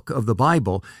a book of the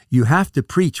Bible, you have to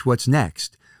preach what's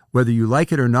next, whether you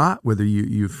like it or not, whether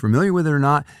you're familiar with it or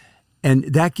not. And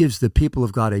that gives the people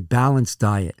of God a balanced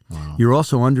diet. You're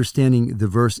also understanding the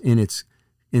verse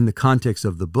in the context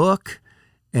of the book,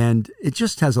 and it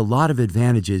just has a lot of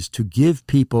advantages to give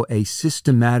people a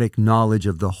systematic knowledge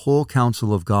of the whole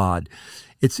counsel of God.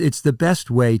 It's the best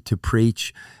way to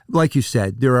preach. Like you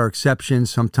said, there are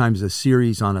exceptions. Sometimes a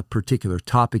series on a particular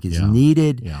topic is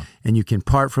needed, and you can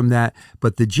part from that.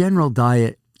 But the general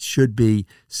diet should be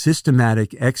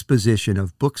systematic exposition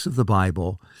of books of the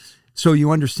Bible. So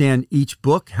you understand each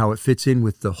book, how it fits in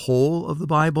with the whole of the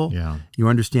Bible. You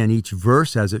understand each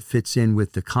verse as it fits in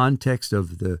with the context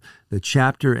of the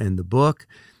chapter and the book.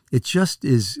 It just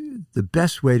is the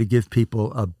best way to give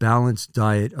people a balanced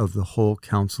diet of the whole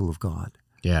counsel of God.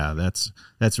 Yeah, that's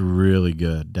really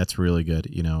good. That's really good.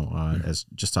 As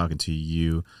just talking to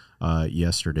you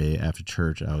yesterday after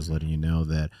church, I was letting you know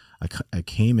that I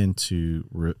came into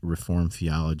Reformed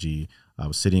theology. I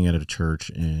was sitting at a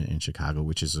church in Chicago,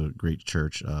 which is a great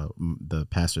church. The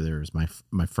pastor there is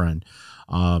my friend,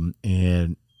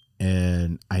 and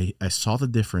I saw the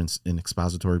difference in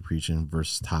expository preaching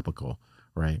versus topical.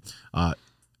 Right.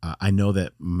 I know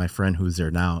that my friend who's there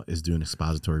now is doing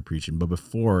expository preaching, but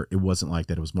before it wasn't like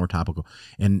that. It was more topical.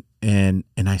 And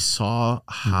I saw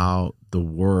how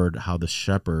the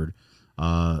shepherd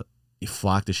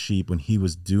flocked the sheep when he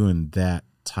was doing that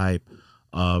type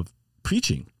of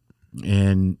preaching.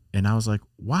 And I was like,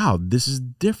 wow, this is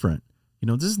different.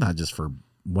 This is not just for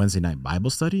Wednesday night Bible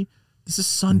study. This is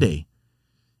Sunday.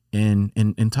 And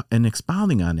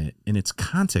expounding on it in its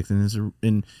context, and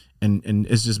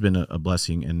it's just been a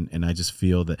blessing, and I just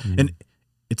feel that, and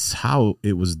it's how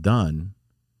it was done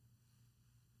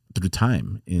through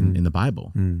time in the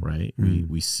Bible, right?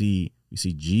 We see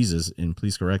Jesus, and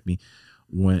please correct me,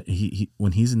 when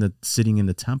when he's sitting in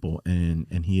the temple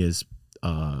and he is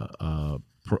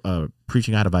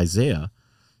preaching out of Isaiah,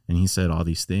 and he said all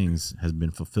these things has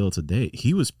been fulfilled today.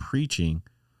 He was preaching,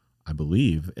 I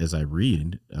believe, as I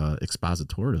read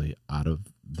expositorily out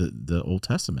of the Old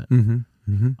Testament.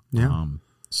 Yeah.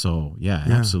 So yeah,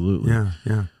 absolutely.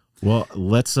 Yeah. Well,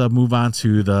 let's move on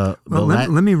to let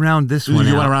me round this one out.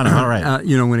 You want to round it? All right.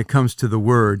 When it comes to the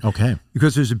word. Okay.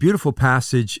 Because there's a beautiful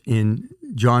passage in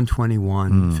John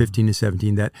 21, 15 to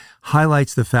 17 that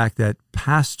highlights the fact that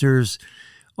pastors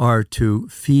are to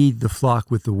feed the flock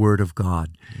with the word of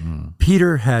God.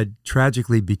 Peter had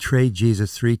tragically betrayed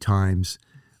Jesus 3 times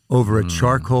over a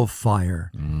charcoal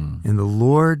fire, and the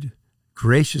Lord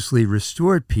graciously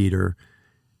restored Peter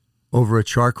over a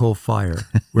charcoal fire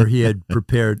where he had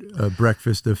prepared a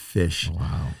breakfast of fish.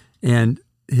 Wow. And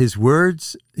his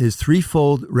words, his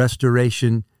threefold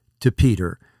restoration to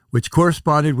Peter, which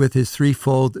corresponded with his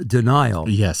threefold denial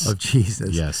of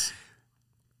Jesus. Yes.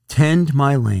 Tend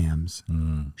my lambs,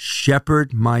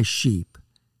 shepherd my sheep,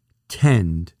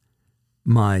 tend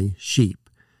my sheep.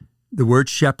 The word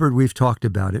shepherd, we've talked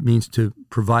about. It means to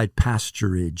provide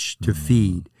pasturage, to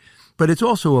feed. But it's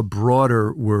also a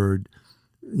broader word,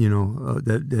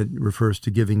 that refers to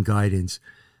giving guidance.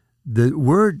 The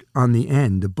word on the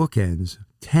end, the bookends,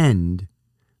 tend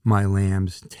my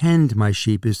lambs, tend my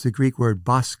sheep, is the Greek word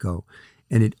basko,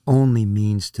 and it only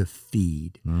means to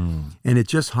feed. And it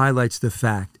just highlights the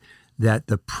fact that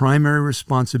the primary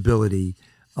responsibility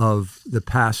of the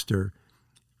pastor,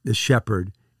 the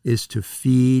shepherd, is to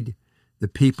feed the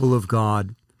people of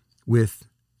God with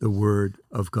the word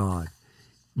of God.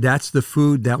 That's the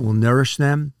food that will nourish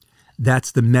them.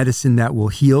 That's the medicine that will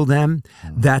heal them.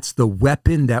 That's the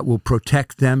weapon that will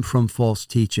protect them from false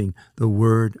teaching, the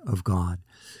word of God.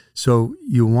 So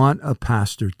you want a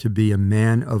pastor to be a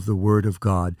man of the word of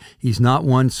God. He's not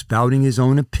one spouting his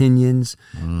own opinions,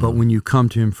 but when you come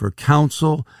to him for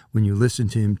counsel, when you listen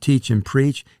to him teach and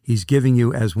preach, he's giving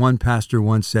you, as one pastor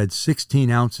once said, 16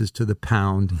 ounces to the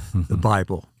pound, the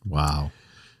Bible. Wow.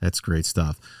 That's great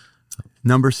stuff.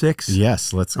 Number 6.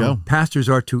 Yes, let's go. Pastors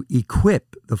are to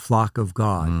equip the flock of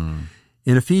God.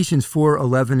 In Ephesians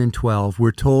 4:11 and 12,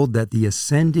 we're told that the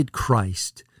ascended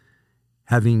Christ,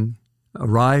 having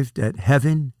arrived at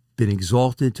heaven, been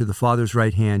exalted to the Father's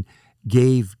right hand,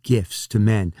 gave gifts to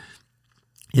men.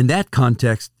 In that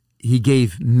context, he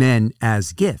gave men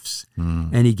as gifts.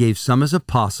 And he gave some as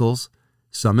apostles,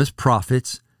 some as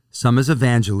prophets, some as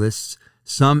evangelists,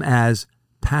 some as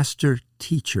pastor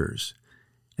teachers.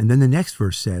 And then the next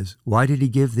verse says, why did he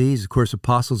give these? Of course,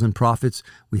 apostles and prophets,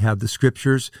 we have the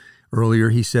scriptures. Earlier,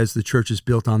 he says the church is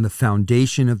built on the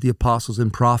foundation of the apostles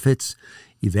and prophets.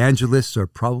 Evangelists are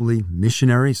probably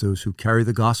missionaries, those who carry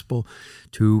the gospel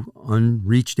to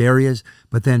unreached areas.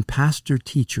 But then pastor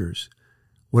teachers,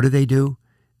 what do?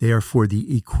 They are for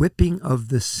the equipping of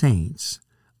the saints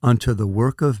unto the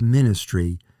work of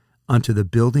ministry, unto the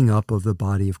building up of the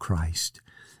body of Christ.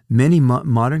 Many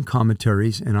modern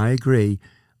commentaries, and I agree,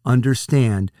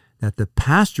 understand that the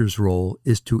pastor's role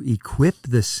is to equip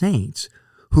the saints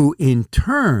who in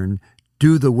turn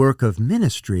do the work of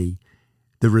ministry.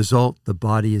 The result, the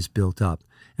body is built up.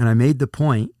 And I made the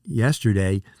point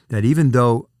yesterday that even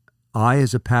though I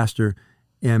as a pastor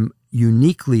am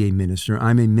uniquely a minister,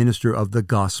 I'm a minister of the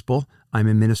gospel, I'm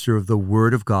a minister of the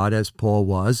word of God as Paul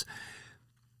was,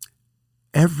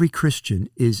 every Christian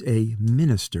is a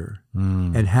minister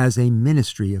and has a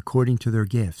ministry according to their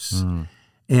gifts.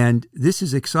 And this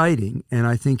is exciting, and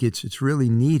I think it's really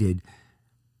needed.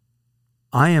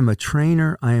 I am a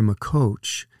trainer, I am a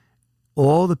coach.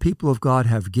 All the people of God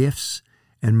have gifts,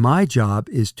 and my job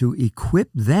is to equip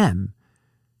them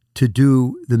to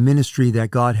do the ministry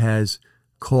that God has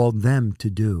called them to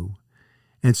do.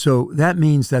 And so that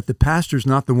means that the pastor's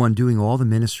not the one doing all the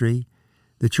ministry.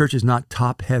 The church is not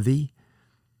top-heavy.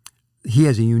 He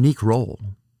has a unique role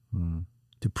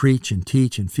to preach and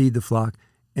teach and feed the flock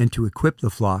and to equip the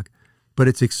flock. But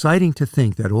it's exciting to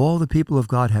think that all the people of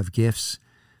God have gifts,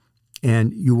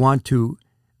 and you want to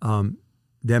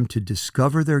them to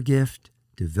discover their gift,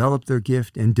 develop their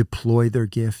gift, and deploy their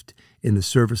gift in the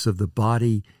service of the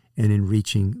body and in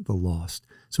reaching the lost.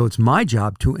 So it's my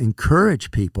job to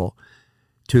encourage people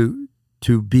to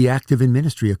be active in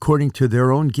ministry according to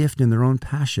their own gift and their own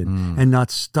passion and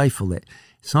not stifle it.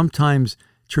 Sometimes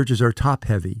churches are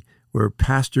top-heavy, where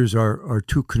pastors are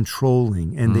too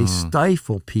controlling and they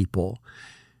stifle people.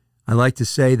 I like to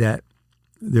say that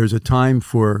there's a time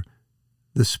for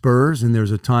the spurs and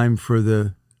there's a time for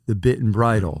the bit and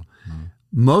bridle.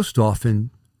 Most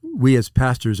often, we as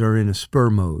pastors are in a spur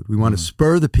mode. We want to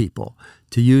spur the people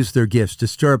to use their gifts, to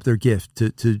stir up their gift,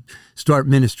 to start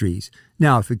ministries.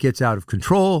 Now, if it gets out of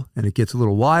control and it gets a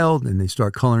little wild and they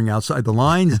start coloring outside the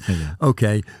lines,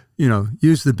 okay,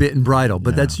 use the bit and bridle.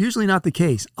 But that's usually not the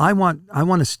case. I want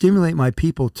to stimulate my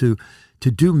people to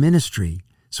do ministry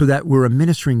so that we're a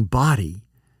ministering body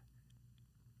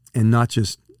and not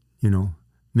just,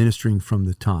 ministering from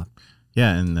the top.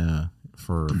 Yeah, and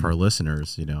for our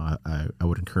listeners, I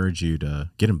would encourage you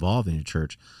to get involved in your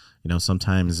church.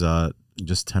 Sometimes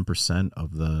just 10%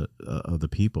 of the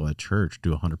people at church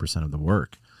do 100% of the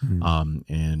work,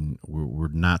 and we're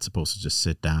not supposed to just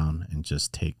sit down and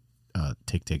just take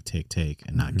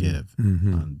and not give.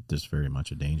 There's very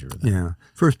much a danger with that. Yeah.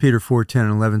 1 Peter 4:10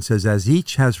 and 11 says, "As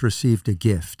each has received a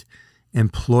gift,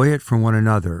 employ it for one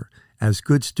another as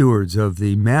good stewards of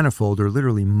the manifold," or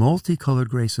literally multicolored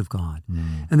grace of God.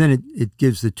 And then it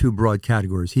gives the two broad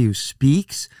categories. He who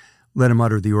speaks, let him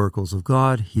utter the oracles of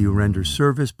God. He who renders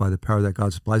service by the power that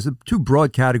God supplies. The two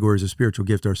broad categories of spiritual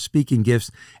gift are speaking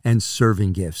gifts and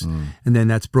serving gifts. And then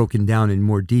that's broken down in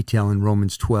more detail in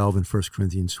Romans 12 and 1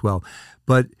 Corinthians 12.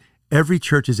 But every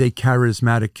church is a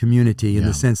charismatic community in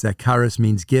the sense that charis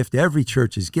means gift. Every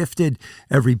church is gifted.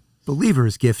 Every believer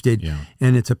is gifted.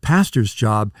 And it's a pastor's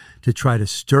job to try to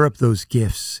stir up those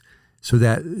gifts so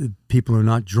that people are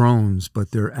not drones,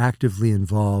 but they're actively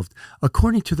involved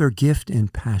according to their gift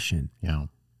and passion. Yeah.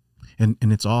 And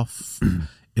it's all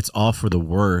it's all for the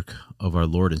work of our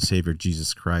Lord and Savior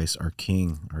Jesus Christ, our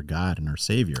King, our God, and our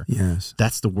Savior. Yes.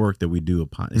 That's the work that we do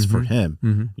it's for him,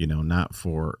 not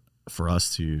for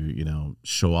us to,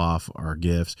 show off our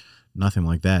gifts, nothing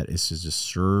like that. It's to just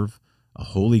serve a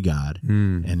holy God,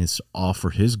 and it's all for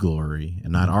his glory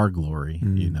and not our glory,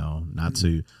 not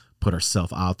to put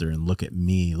ourselves out there and look at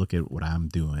what I'm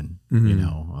doing.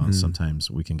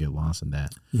 Sometimes we can get lost in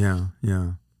that. Yeah.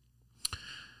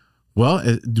 Well,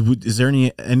 is there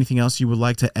anything else you would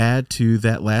like to add to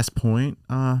that last point,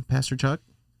 Pastor Chuck?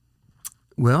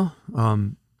 Well,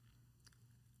 I'm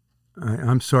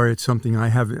sorry, it's something I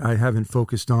haven't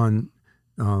focused on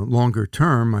longer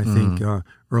term. I think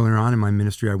earlier on in my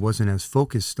ministry, I wasn't as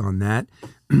focused on that.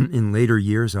 In later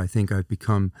years, I think I've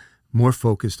become more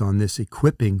focused on this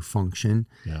equipping function,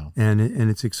 and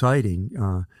it's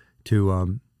exciting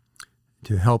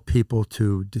to help people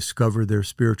to discover their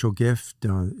spiritual gift.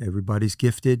 Everybody's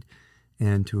gifted,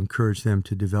 and to encourage them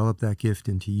to develop that gift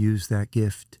and to use that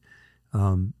gift.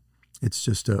 It's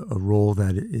just a role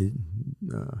that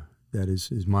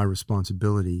is my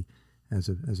responsibility as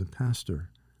a pastor.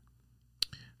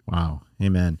 Wow,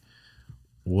 amen.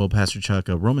 Well, Pastor Chuck,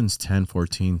 Romans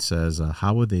 10:14 says,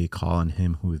 how would they call on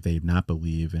him who they not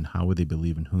believe, and how would they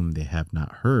believe in whom they have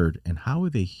not heard, and how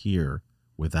would they hear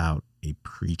without a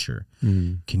preacher?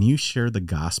 Can you share the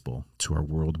gospel to our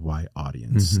worldwide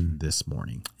audience this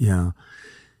morning? Yeah.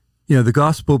 The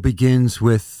gospel begins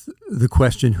with the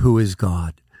question, who is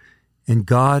God? And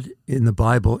God in the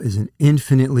Bible is an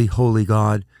infinitely holy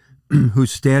God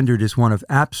whose standard is one of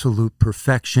absolute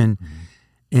perfection,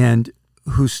 and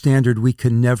whose standard we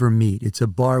can never meet. It's a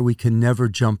bar we can never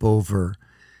jump over.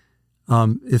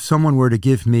 If someone were to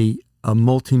give me a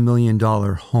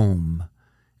multi-million-dollar home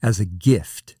as a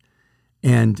gift,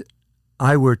 and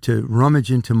I were to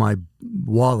rummage into my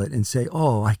wallet and say,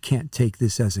 oh, I can't take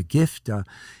this as a gift.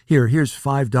 Here's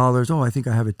 $5. Oh, I think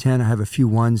I have a 10. I have a few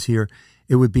ones here.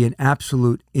 It would be an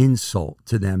absolute insult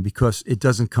to them because it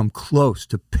doesn't come close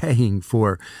to paying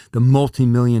for the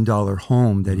multi-million-dollar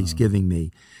home that he's giving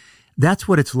me. That's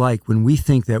what it's like when we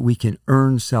think that we can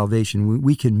earn salvation.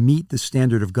 We can meet the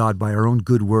standard of God by our own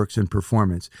good works and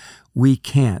performance. We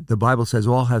can't. The Bible says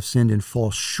all have sinned and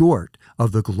fall short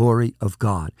of the glory of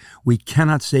God. We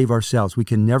cannot save ourselves. We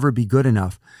can never be good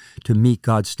enough to meet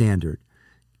God's standard.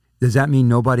 Does that mean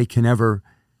nobody can ever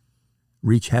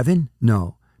reach heaven?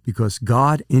 No, because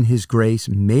God in his grace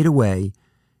made a way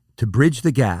to bridge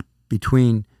the gap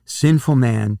between sinful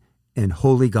man and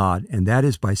holy God, and that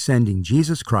is by sending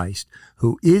Jesus Christ,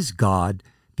 who is God,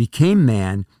 became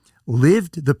man,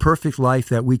 lived the perfect life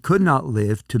that we could not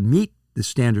live to meet the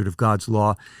standard of God's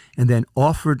law, and then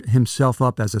offered himself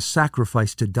up as a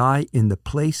sacrifice to die in the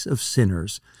place of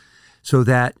sinners, so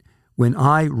that when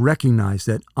I recognize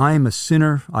that I am a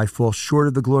sinner, I fall short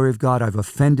of the glory of God, I've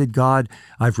offended God,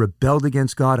 I've rebelled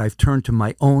against God, I've turned to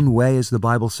my own way, as the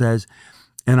Bible says,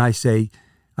 and I see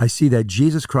that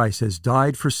Jesus Christ has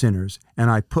died for sinners,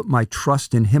 and I put my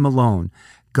trust in him alone.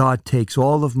 God takes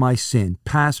all of my sin,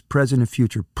 past, present, and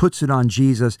future, puts it on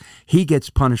Jesus. He gets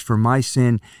punished for my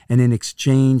sin, and in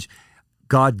exchange,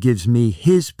 God gives me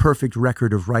his perfect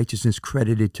record of righteousness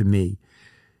credited to me.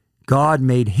 God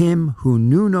made him who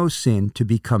knew no sin to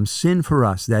become sin for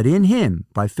us, that in him,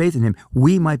 by faith in him,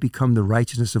 we might become the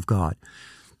righteousness of God.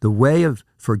 The way of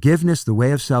forgiveness, the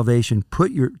way of salvation,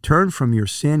 turn from your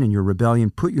sin and your rebellion,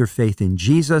 put your faith in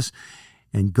Jesus,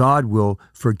 and God will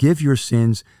forgive your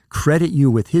sins, credit you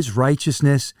with his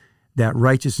righteousness, that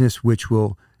righteousness which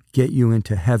will get you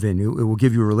into heaven. It will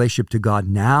give you a relationship to God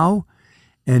now,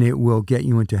 and it will get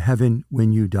you into heaven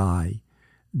when you die.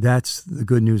 That's the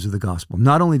good news of the gospel.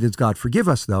 Not only does God forgive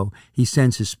us, though, he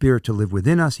sends his Spirit to live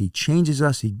within us. He changes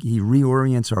us. He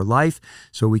reorients our life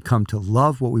so we come to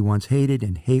love what we once hated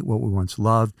and hate what we once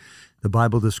loved. The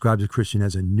Bible describes a Christian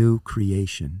as a new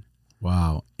creation.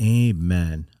 Wow.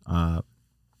 Amen.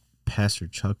 Pastor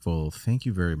Chuck Volo, thank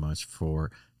you very much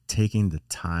for taking the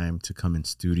time to come in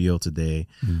studio today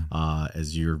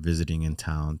as you're visiting in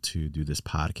town to do this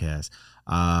podcast.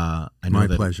 My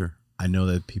pleasure. I know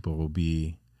that people will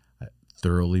be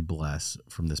thoroughly blessed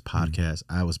from this podcast.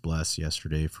 I was blessed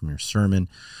yesterday from your sermon.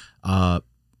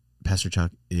 Pastor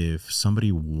Chuck, if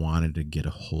somebody wanted to get a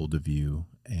hold of you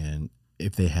and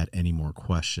if they had any more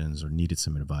questions or needed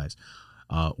some advice,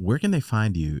 where can they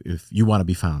find you if you want to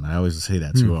be found? I always say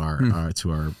that to our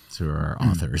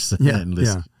authors and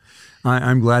listeners. Yeah.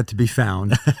 I'm glad to be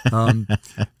found.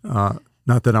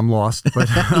 Not that I'm lost, but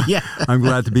I'm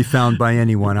glad to be found by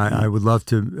anyone. I would love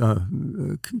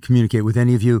to communicate with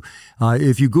any of you.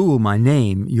 If you Google my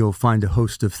name, you'll find a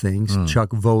host of things.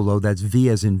 Chuck Volo, that's V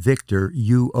as in Victor,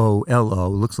 U-O-L-O,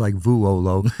 looks like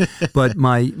Vuolo. But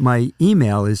my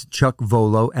email is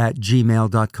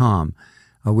chuckvolo@gmail.com.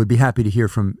 I would be happy to hear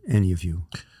from any of you.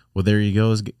 Well, there you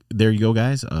go,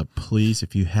 guys. Please,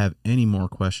 if you have any more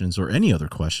questions or any other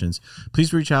questions,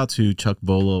 please reach out to Chuck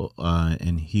Volo,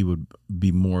 and he would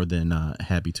be more than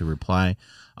happy to reply.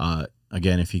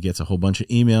 Again, if he gets a whole bunch of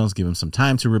emails, give him some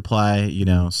time to reply.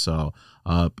 So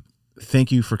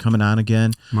thank you for coming on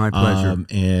again. My pleasure.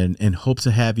 And hope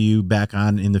to have you back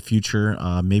on in the future,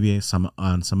 maybe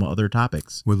on some other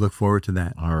topics. We'll look forward to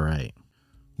that. All right.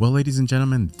 Well, ladies and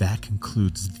gentlemen, that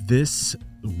concludes this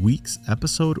week's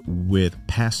episode with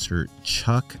Pastor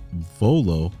Chuck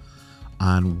Volo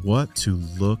on what to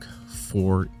look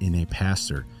for in a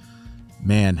pastor.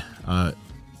 Man,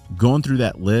 going through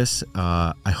that list,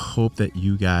 I hope that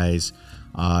you guys,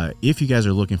 if you guys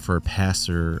are looking for a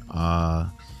pastor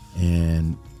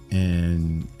and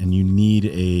you need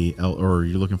or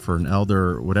you're looking for an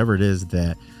elder or whatever it is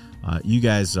that you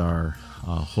guys are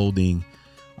holding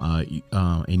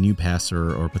a new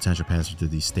pastor or potential pastor to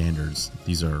these standards.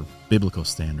 These are biblical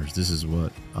standards. This is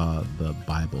what the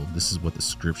Bible, this is what the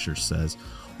scripture says,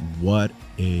 what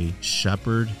a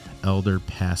shepherd, elder,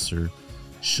 pastor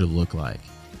should look like.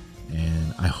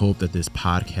 And I hope that this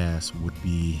podcast would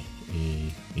be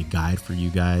a guide for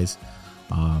you guys.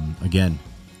 Again,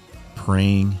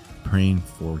 praying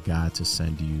for God to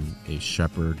send you a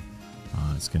shepherd.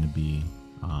 It's going to be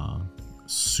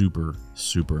super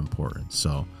important.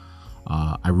 So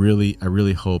I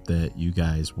really hope that you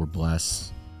guys were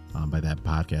blessed by that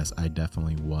podcast. I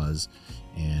definitely was,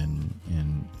 and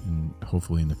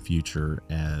hopefully in the future,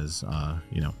 as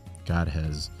God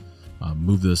has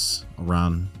moved us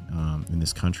around in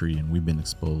this country, and we've been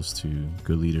exposed to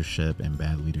good leadership and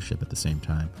bad leadership at the same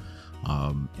time,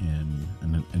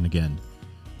 and again,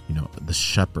 the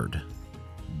shepherd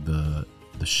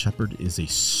is a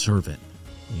servant.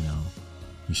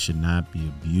 He should not be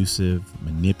abusive,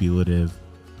 manipulative,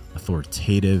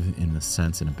 authoritative in a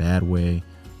sense, in a bad way.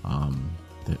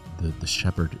 The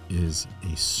shepherd is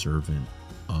a servant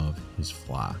of his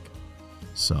flock.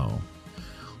 So,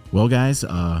 well, guys,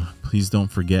 please don't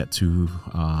forget to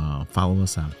follow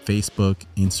us on Facebook,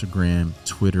 Instagram,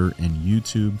 Twitter, and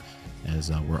YouTube,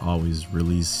 as we're always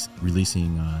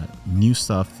releasing new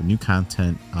stuff, new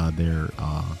content there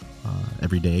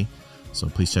every day. So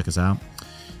please check us out.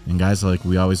 And guys, like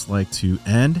we always like to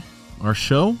end our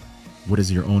show, what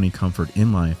is your only comfort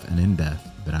in life and in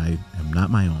death? That I am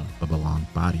not my own, but belong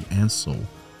body and soul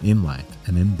in life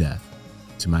and in death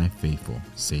to my faithful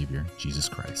Savior, Jesus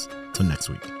Christ. Till next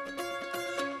week.